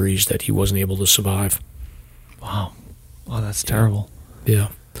suffered injuries that he wasn't able to survive. Wow, that's terrible. Yeah.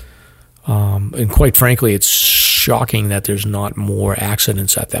 And quite frankly, it's shocking that there's not more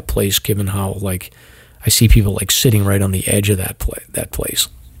accidents at that place, given how like I see people like sitting right on the edge of that place.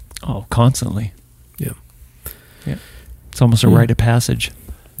 Oh, constantly. Yeah. It's almost a rite of passage.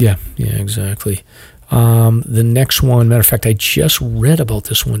 Yeah, exactly. The next one, matter of fact, I just read about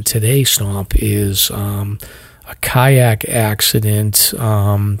this one today, Stomp, is a kayak accident,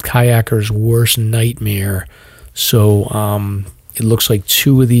 kayaker's worst nightmare. So it looks like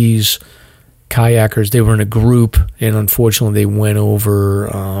two of these kayakers, they were in a group, and unfortunately they went over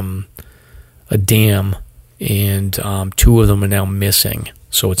a dam, and two of them are now missing.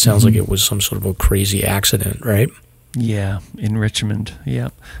 So it sounds like it was some sort of a crazy accident, right? Yeah, in Richmond.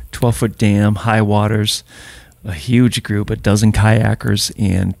 Yep. 12-foot dam, high waters, a huge group, a dozen kayakers,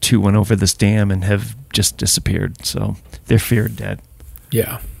 and two went over this dam and have just disappeared. So they're feared dead.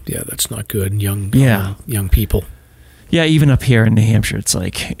 Yeah, that's not good. Young people. Yeah, even up here in New Hampshire, it's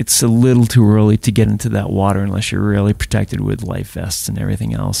like it's a little too early to get into that water unless you're really protected with life vests and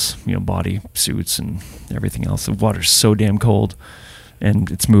everything else, body suits and everything else. The water's so damn cold,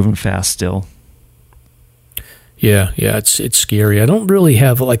 and it's moving fast still. Yeah, it's scary. I don't really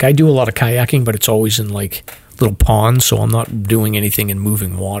have, I do a lot of kayaking, but it's always in little ponds, so I'm not doing anything in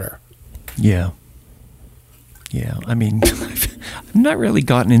moving water. Yeah. I mean, I've not really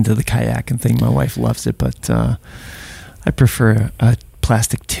gotten into the kayaking thing. My wife loves it, but I prefer a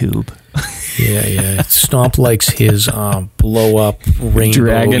plastic tube. Yeah. Stomp likes his blow up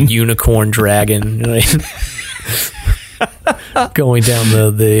rainbow unicorn dragon, right? Going down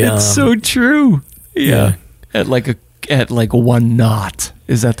the. It's so true. Yeah. At one knot.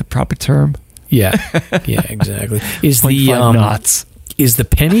 Is that the proper term? Yeah, exactly. Is 5 knots. Is the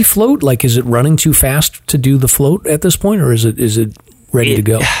penny float, is it running too fast to do the float at this point, or is it ready to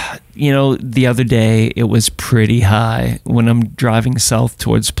go? The other day it was pretty high. When I'm driving south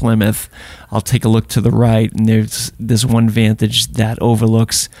towards Plymouth, I'll take a look to the right, and there's this one vantage that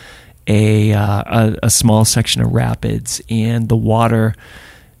overlooks a small section of rapids, and the water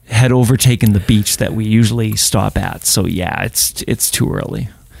had overtaken the beach that we usually stop at. So yeah, it's too early.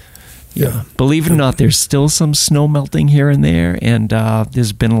 Yeah. Believe it or not, there's still some snow melting here and there, and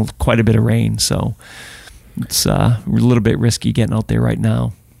there's been quite a bit of rain, so it's a little bit risky getting out there right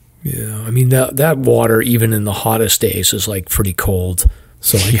now. Yeah, I mean, that water, even in the hottest days, is pretty cold,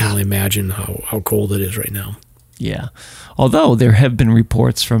 so I can only imagine how cold it is right now. Yeah. Although there have been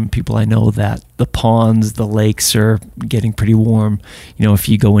reports from people I know that the ponds, the lakes are getting pretty warm. If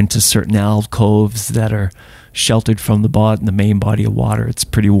you go into certain alcoves that are sheltered from the main body of water, it's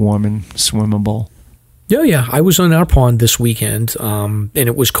pretty warm and swimmable. Yeah. I was on our pond this weekend, and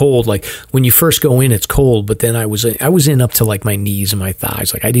it was cold. When you first go in, it's cold, but then I was in up to my knees and my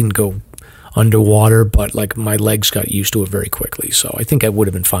thighs. I didn't go underwater, but my legs got used to it very quickly. So I think I would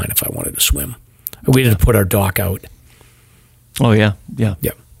have been fine if I wanted to swim. We had to put our dock out. Oh yeah.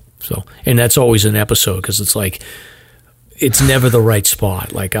 So, and that's always an episode because it's never the right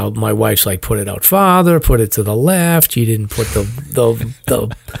spot. My wife's put it out farther, put it to the left. You didn't put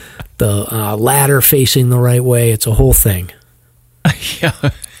the ladder facing the right way. It's a whole thing.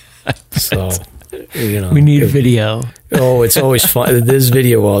 Yeah. So, we need video. Oh, it's always fun. There's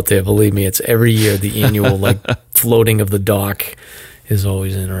video out there. Believe me, it's every year. The annual floating of the dock is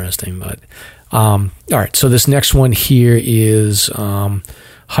always interesting. But all right. So this next one here is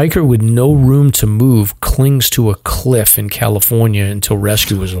hiker with no room to move clings to a cliff in California until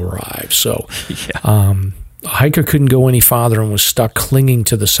rescuers arrive. So a hiker couldn't go any farther and was stuck clinging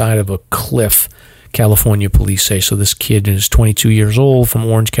to the side of a cliff, California police say. So this kid is 22 years old from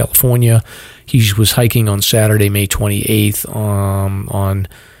Orange, California. He was hiking on Saturday, May 28th on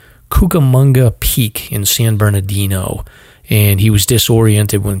Cucamonga Peak in San Bernardino. And he was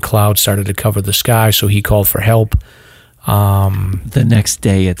disoriented when clouds started to cover the sky, so he called for help. The next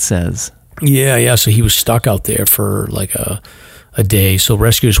day, it says. Yeah. So he was stuck out there for a day. So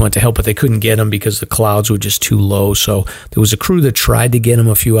rescuers went to help, but they couldn't get him because the clouds were just too low. So there was a crew that tried to get him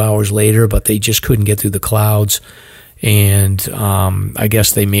a few hours later, but they just couldn't get through the clouds. And I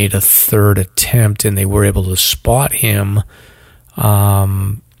guess they made a third attempt, and they were able to spot him.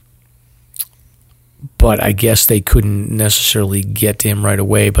 But I guess they couldn't necessarily get to him right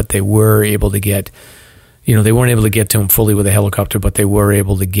away, but they were able to get, they weren't able to get to him fully with a helicopter, but they were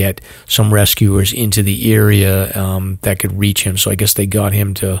able to get some rescuers into the area that could reach him. So I guess they got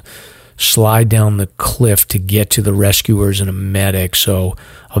him to slide down the cliff to get to the rescuers and a medic. So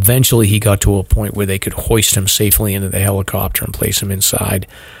eventually he got to a point where they could hoist him safely into the helicopter and place him inside.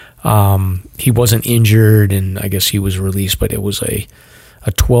 He wasn't injured, and I guess he was released, but it was a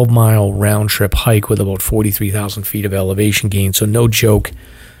 12-mile round-trip hike with about 43,000 feet of elevation gain. So no joke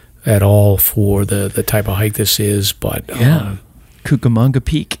at all for the type of hike this is. But Cucamonga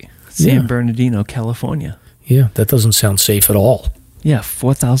Peak, San Bernardino, California. Yeah, that doesn't sound safe at all. Yeah,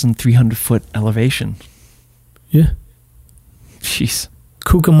 4,300 foot elevation. Yeah. Jeez.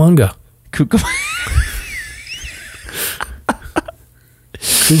 Cucamonga.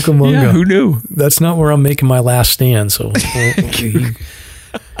 Cucamonga. Yeah, who knew? That's not where I'm making my last stand. So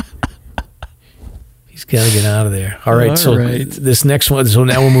he's got to get out of there. All right. This next one. So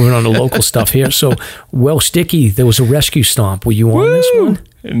now we're moving on to local stuff here. So Welsh Dicky, there was a rescue stomp. Were you on this one?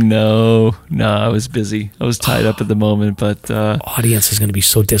 No, I was busy. I was tied up at the moment, but audience is going to be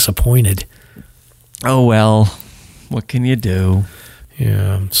so disappointed. Oh well, what can you do?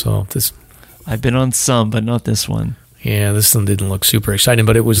 Yeah. So I've been on some, but not this one. Yeah, this one didn't look super exciting,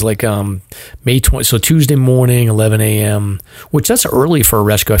 but it was like May 20, so Tuesday morning, 11 a.m., which that's early for a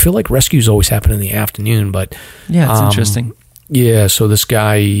rescue. I feel like rescues always happen in the afternoon, but... Yeah, it's interesting. Yeah, so this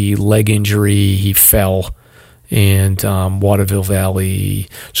guy, leg injury, he fell, and Waterville Valley.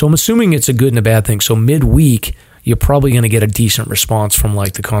 So I'm assuming it's a good and a bad thing. So midweek, you're probably going to get a decent response from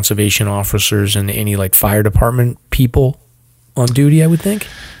like the conservation officers and any like fire department people on duty, I would think.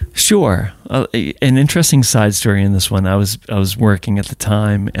 Sure. An interesting side story in this one. I was working at the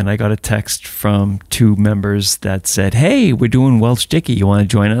time, and I got a text from two members that said, "Hey, we're doing Welsh Dicky. You want to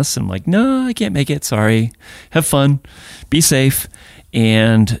join us?" I'm like, "No, I can't make it. Sorry. Have fun. Be safe."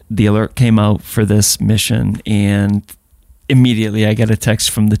 And the alert came out for this mission, and immediately I got a text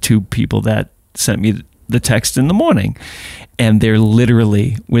from the two people that sent me the text in the morning, and they're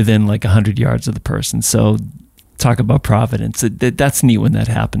literally within like 100 yards of the person. So talk about providence. That's neat when that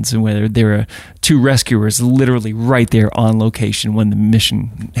happens, and where there are two rescuers literally right there on location when the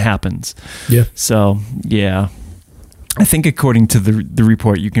mission happens. Yeah. So yeah, I think according to the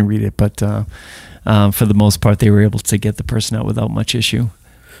report, you can read it, but for the most part, they were able to get the person out without much issue.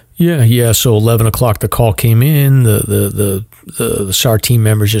 Yeah. So 11 o'clock, the call came in. The SAR team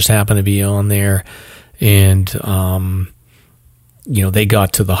members just happened to be on there, and they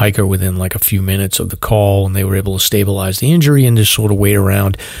got to the hiker within like a few minutes of the call, and they were able to stabilize the injury and just sort of wait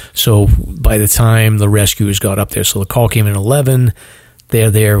around. So by the time the rescuers got up there, so the call came in 11,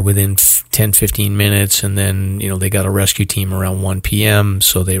 they're there within 10, 15 minutes, and then, they got a rescue team around 1 p.m.,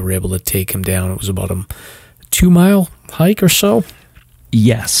 so they were able to take him down. It was about a 2-mile hike or so.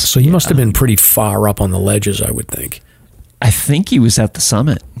 Yes. So he must have been pretty far up on the ledges, I would think. I think he was at the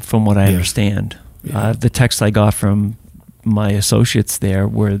summit, from what I understand. Yeah. The text I got from my associates there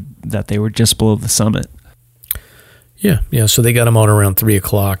were that they were just below the summit. Yeah. So they got him out around 3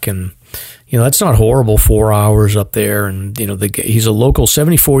 o'clock, and that's not horrible. 4 hours up there, and he's a local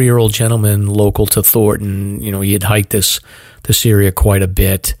 74-year-old gentleman, local to Thornton. He had hiked this area quite a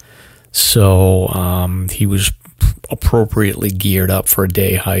bit, so he was appropriately geared up for a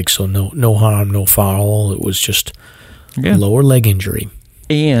day hike. So no harm, no foul. It was just a lower leg injury.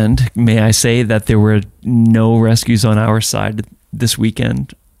 And may I say that there were no rescues on our side this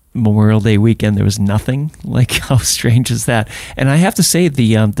weekend, Memorial Day weekend. There was nothing. Like, how strange is that? And I have to say,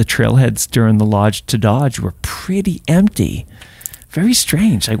 the trailheads during the Lodge to Dodge were pretty empty. Very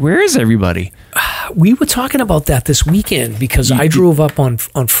strange. Like, where is everybody? We were talking about that this weekend because I drove up on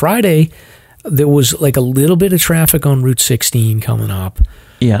Friday. There was like a little bit of traffic on Route 16 coming up.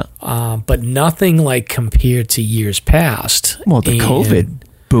 Yeah. But nothing like compared to years past. Well, the COVID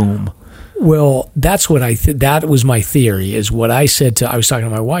boom. Well, that's what that was my theory, is what I said I was talking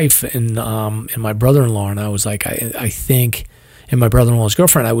to my wife and my brother-in-law, and I was like, I think, and my brother-in-law's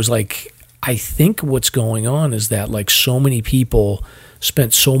girlfriend, I was like, I think what's going on is that like so many people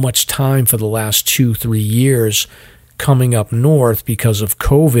spent so much time for the last 2-3 years coming up north because of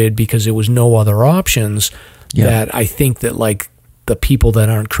COVID, because there was no other options, that I think that like the people that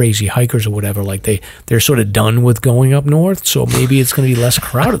aren't crazy hikers or whatever, like they're sort of done with going up north, so maybe it's going to be less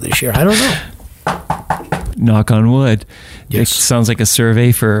crowded this year. I don't know. Knock on wood. Yes. It sounds like a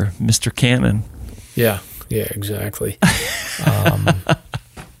survey for Mr. Cannon. Yeah, exactly.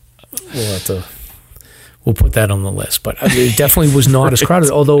 We'll put that on the list, but it definitely was not as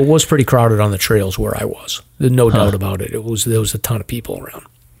crowded, although it was pretty crowded on the trails where I was. There's no doubt about it. There was a ton of people around.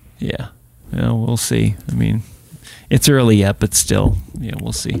 Yeah. Well, we'll see. I mean, it's early yet, but still,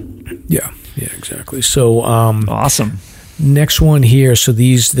 we'll see. Yeah, exactly. So awesome. Next one here. So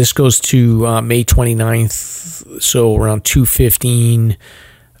this goes to May 29th, so around 2:15.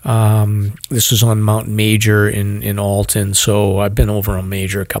 This is on Mount Major in Alton. So I've been over on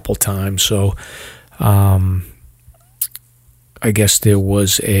Major a couple times. So I guess there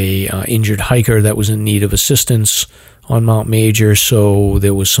was a injured hiker that was in need of assistance on Mount Major, so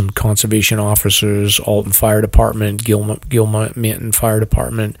there was some conservation officers, Alton Fire Department, Gilmanton Fire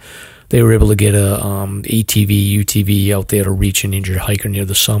Department. They were able to get a ATV, UTV out there to reach an injured hiker near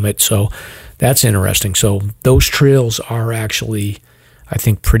the summit. So that's interesting. So those trails are actually, I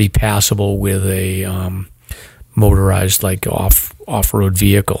think, pretty passable with a motorized like off-road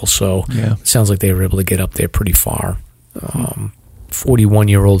vehicle. So it sounds like they were able to get up there pretty far.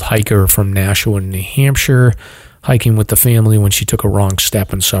 41-year-old hiker from Nashua, New Hampshire, hiking with the family when she took a wrong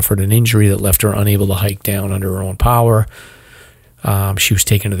step and suffered an injury that left her unable to hike down under her own power. She was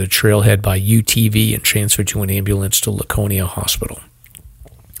taken to the trailhead by UTV and transferred to an ambulance to Laconia Hospital.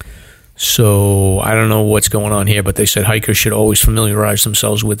 So I don't know what's going on here, but they said hikers should always familiarize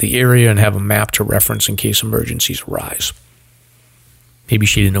themselves with the area and have a map to reference in case emergencies arise. Maybe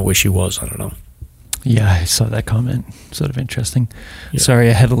she didn't know where she was. I don't know. Yeah, I saw that comment. Sort of interesting. Yeah. Sorry,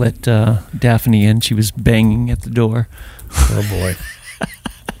 I had to let Daphne in. She was banging at the door. Oh, boy.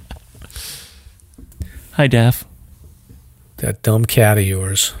 Hi, Daph. That dumb cat of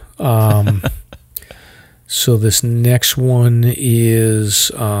yours. So this next one is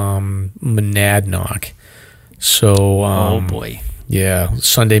Monadnock. So, oh, boy. Yeah,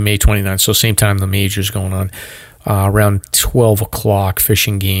 Sunday, May 29th. So same time the major's going on. Around 12 o'clock, Fish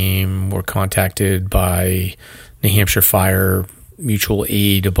and Game were contacted by New Hampshire Fire Mutual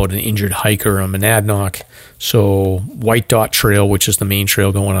Aid about an injured hiker on Monadnock. So White Dot Trail, which is the main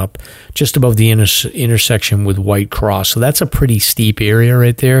trail going up, just above the intersection with White Cross. So that's a pretty steep area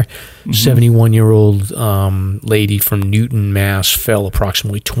right there. 71-year-old lady from Newton, Mass. fell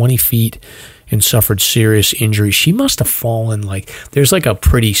approximately 20 feet and suffered serious injury. She must have fallen there's a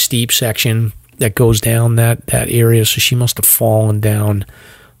pretty steep section that goes down that area, so she must have fallen down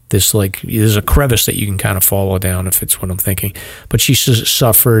this there's a crevice that you can kind of follow down, if it's what I'm thinking. But she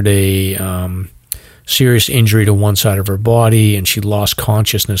suffered a serious injury to one side of her body, and she lost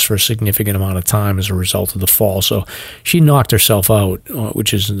consciousness for a significant amount of time as a result of the fall. So she knocked herself out,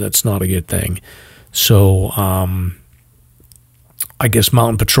 that's not a good thing. So I guess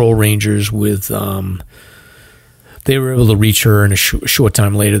Mountain Patrol Rangers they were able to reach her, and a short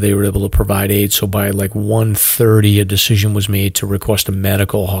time later they were able to provide aid. So by 1:30, a decision was made to request a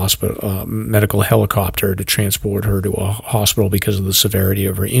medical helicopter to transport her to a hospital because of the severity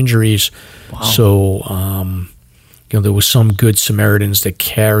of her injuries. Wow. So, there was some good Samaritans that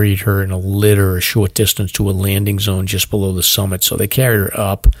carried her in a litter a short distance to a landing zone just below the summit. So they carried her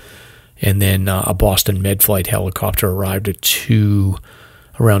up, and then a Boston MedFlight helicopter arrived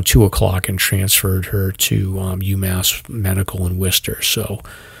around 2 o'clock and transferred her to UMass Medical in Worcester. So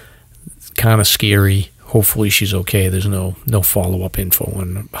kind of scary. Hopefully she's okay. There's no follow-up info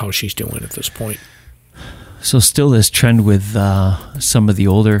on how she's doing at this point. So still this trend with some of the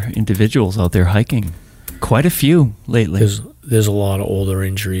older individuals out there hiking. Quite a few lately. There's a lot of older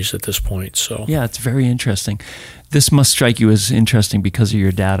injuries at this point. So yeah, it's very interesting. This must strike you as interesting because of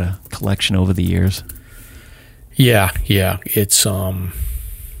your data collection over the years. Yeah. It's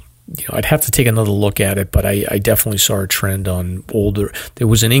I'd have to take another look at it, but I definitely saw a trend on older. There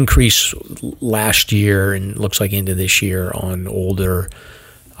was an increase last year, and looks like into this year, on older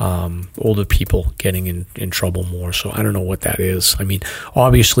people getting in trouble more. So I don't know what that is. I mean,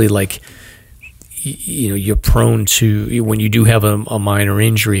 obviously, you're prone to, when you do have a minor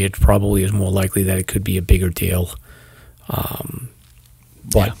injury, it probably is more likely that it could be a bigger deal.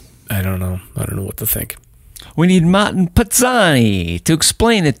 But I don't know. I don't know what to think. We need Martin Pizzani to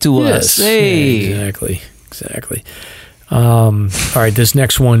explain it to us. Hey. Yeah, exactly. All right, this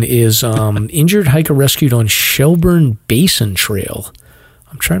next one is injured hiker rescued on Shelburne Basin Trail.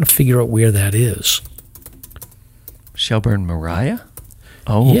 I'm trying to figure out where that is. Shelburne Mariah?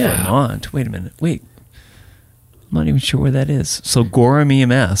 Oh, yeah. Vermont. Wait a minute. I'm not even sure where that is. So Gorham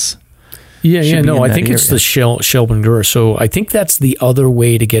EMS. No, I think it's the Shelburne Gura. So I think that's the other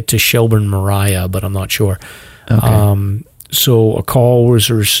way to get to Shelburne Mariah, but I'm not sure. Okay. So a call was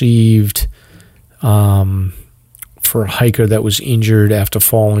received for a hiker that was injured after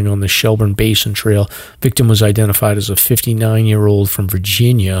falling on the Shelburne Basin Trail. Victim was identified as a 59-year-old from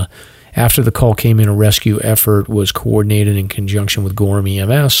Virginia. After the call came in, a rescue effort was coordinated in conjunction with Gorham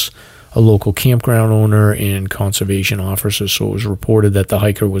EMS, a local campground owner, and conservation officers. So it was reported that the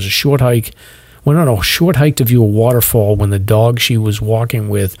hiker went on a short hike to view a waterfall when the dog she was walking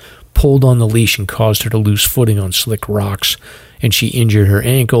with pulled on the leash and caused her to lose footing on slick rocks, and she injured her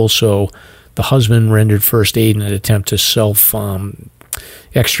ankle. So the husband rendered first aid in an attempt to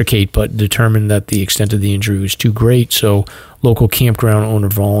extricate, but determined that the extent of the injury was too great. So local campground owner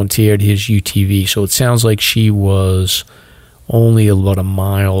volunteered his UTV. So it sounds like she was only about a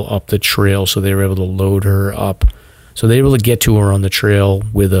mile up the trail, so they were able to load her up. So they were able to get to her on the trail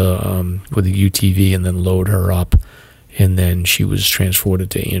with a UTV and then load her up, and then she was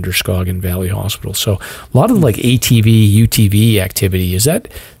transported to Androscoggin Valley Hospital. So a lot of ATV, UTV activity. Is that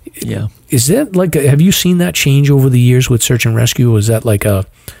have you seen that change over the years with search and rescue? Is that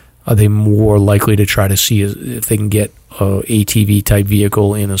are they more likely to try to see if they can get a ATV type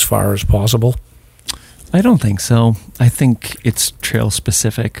vehicle in as far as possible? I don't think so. I think it's trail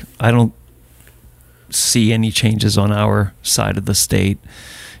specific. I don't see any changes on our side of the state.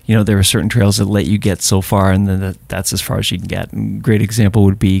 You know, there are certain trails that let you get so far, and then that's as far as you can get. And a great example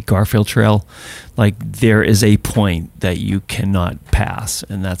would be Garfield Trail. Like, there is a point that you cannot pass,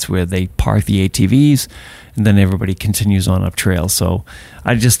 and that's where they park the ATVs, and then everybody continues on up trail. So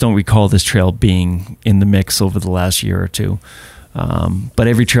I just don't recall this trail being in the mix over the last year or two. But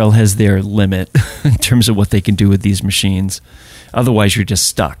every trail has their limit in terms of what they can do with these machines. Otherwise, you're just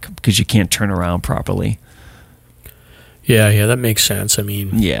stuck because you can't turn around properly. Yeah, that makes sense. I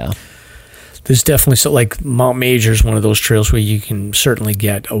mean, yeah, there's definitely like Mount Major is one of those trails where you can certainly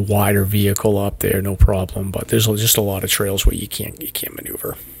get a wider vehicle up there, no problem. But there's just a lot of trails where you can't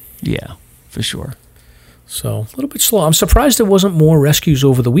maneuver. Yeah, for sure. So a little bit slow. I'm surprised there wasn't more rescues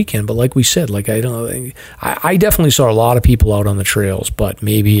over the weekend. But like we said, like I definitely saw a lot of people out on the trails. But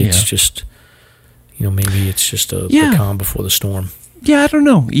maybe it's just, maybe it's just the calm before the storm. Yeah, I don't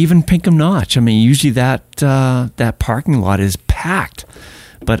know. Even Pinkham Notch. I mean, usually that parking lot is packed,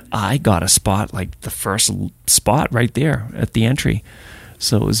 but I got a spot, like the first spot right there at the entry,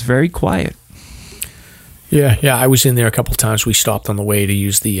 so it was very quiet. Yeah. I was in there a couple of times. We stopped on the way to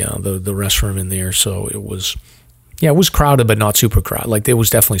use the restroom in there, so it was crowded, but not super crowded. Like there was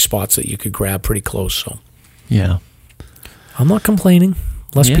definitely spots that you could grab pretty close. So yeah, I'm not complaining.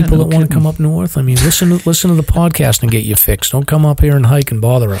 Less people that want to come up north. I mean, listen to the podcast and get you fixed. Don't come up here and hike and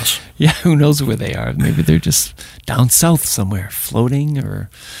bother us. Yeah, who knows where they are? Maybe they're just down south somewhere, floating or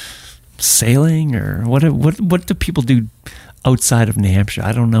sailing, or what do people do outside of New Hampshire?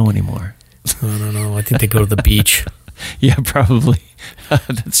 I don't know anymore. I don't know. I think they go to the beach. Yeah, probably.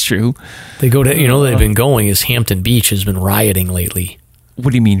 That's true. They go to, they've been going is Hampton Beach has been rioting lately.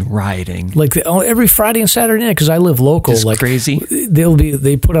 What do you mean rioting? Like every Friday and Saturday night, because I live local. Just like crazy.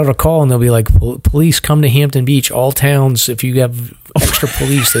 They put out a call and they'll be like, "Police, come to Hampton Beach. All towns, if you have extra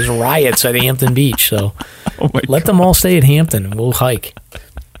police, there's riots at Hampton Beach. So let them all stay at Hampton and we'll hike."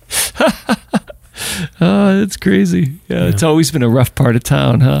 Oh, that's crazy. Yeah, it's always been a rough part of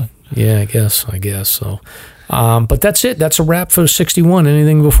town, huh? Yeah, I guess so. But that's it. That's a wrap for 61.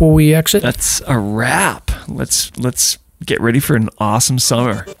 Anything before we exit? That's a wrap. Let's get ready for an awesome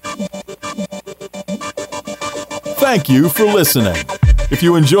summer. Thank you for listening. If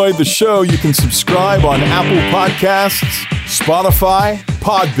you enjoyed the show, you can subscribe on Apple Podcasts, Spotify,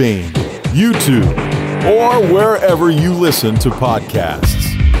 Podbean, YouTube, or wherever you listen to podcasts.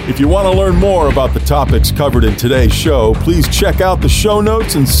 If you want to learn more about the topics covered in today's show, please check out the show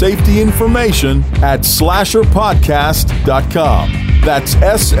notes and safety information at slasherpodcast.com. That's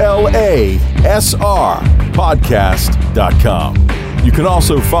SLASR podcast.com. You can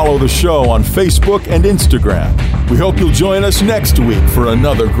also follow the show on Facebook and Instagram. We hope you'll join us next week for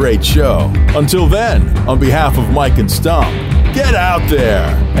another great show. Until then, on behalf of Mike and Stump, get out there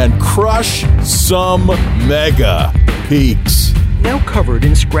and crush some mega peaks. Now covered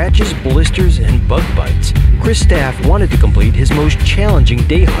in scratches, blisters, and bug bites, Chris Staff wanted to complete his most challenging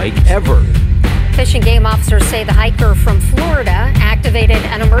day hike ever. Fish and Game officers say the hiker from Florida activated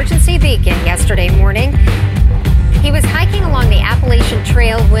an emergency beacon yesterday morning. He was hiking along the Appalachian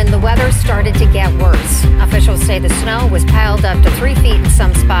Trail when the weather started to get worse. Officials say the snow was piled up to 3 feet in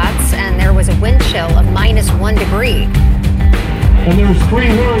some spots, and there was a wind chill of -1 degree. And there's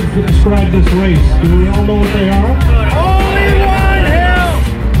 3 words that describe this race. Do we all know what they are? Only one hill!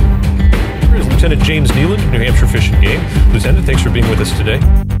 Lieutenant James Nealon, New Hampshire Fish and Game. Lieutenant, thanks for being with us today.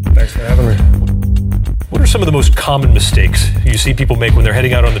 Thanks for having me. What are some of the most common mistakes you see people make when they're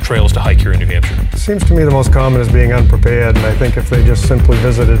heading out on the trails to hike here in New Hampshire? It seems to me the most common is being unprepared, and I think if they just simply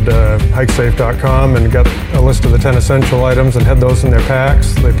visited hikesafe.com and got a list of the 10 essential items and had those in their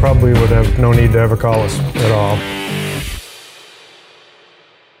packs, they probably would have no need to ever call us at all.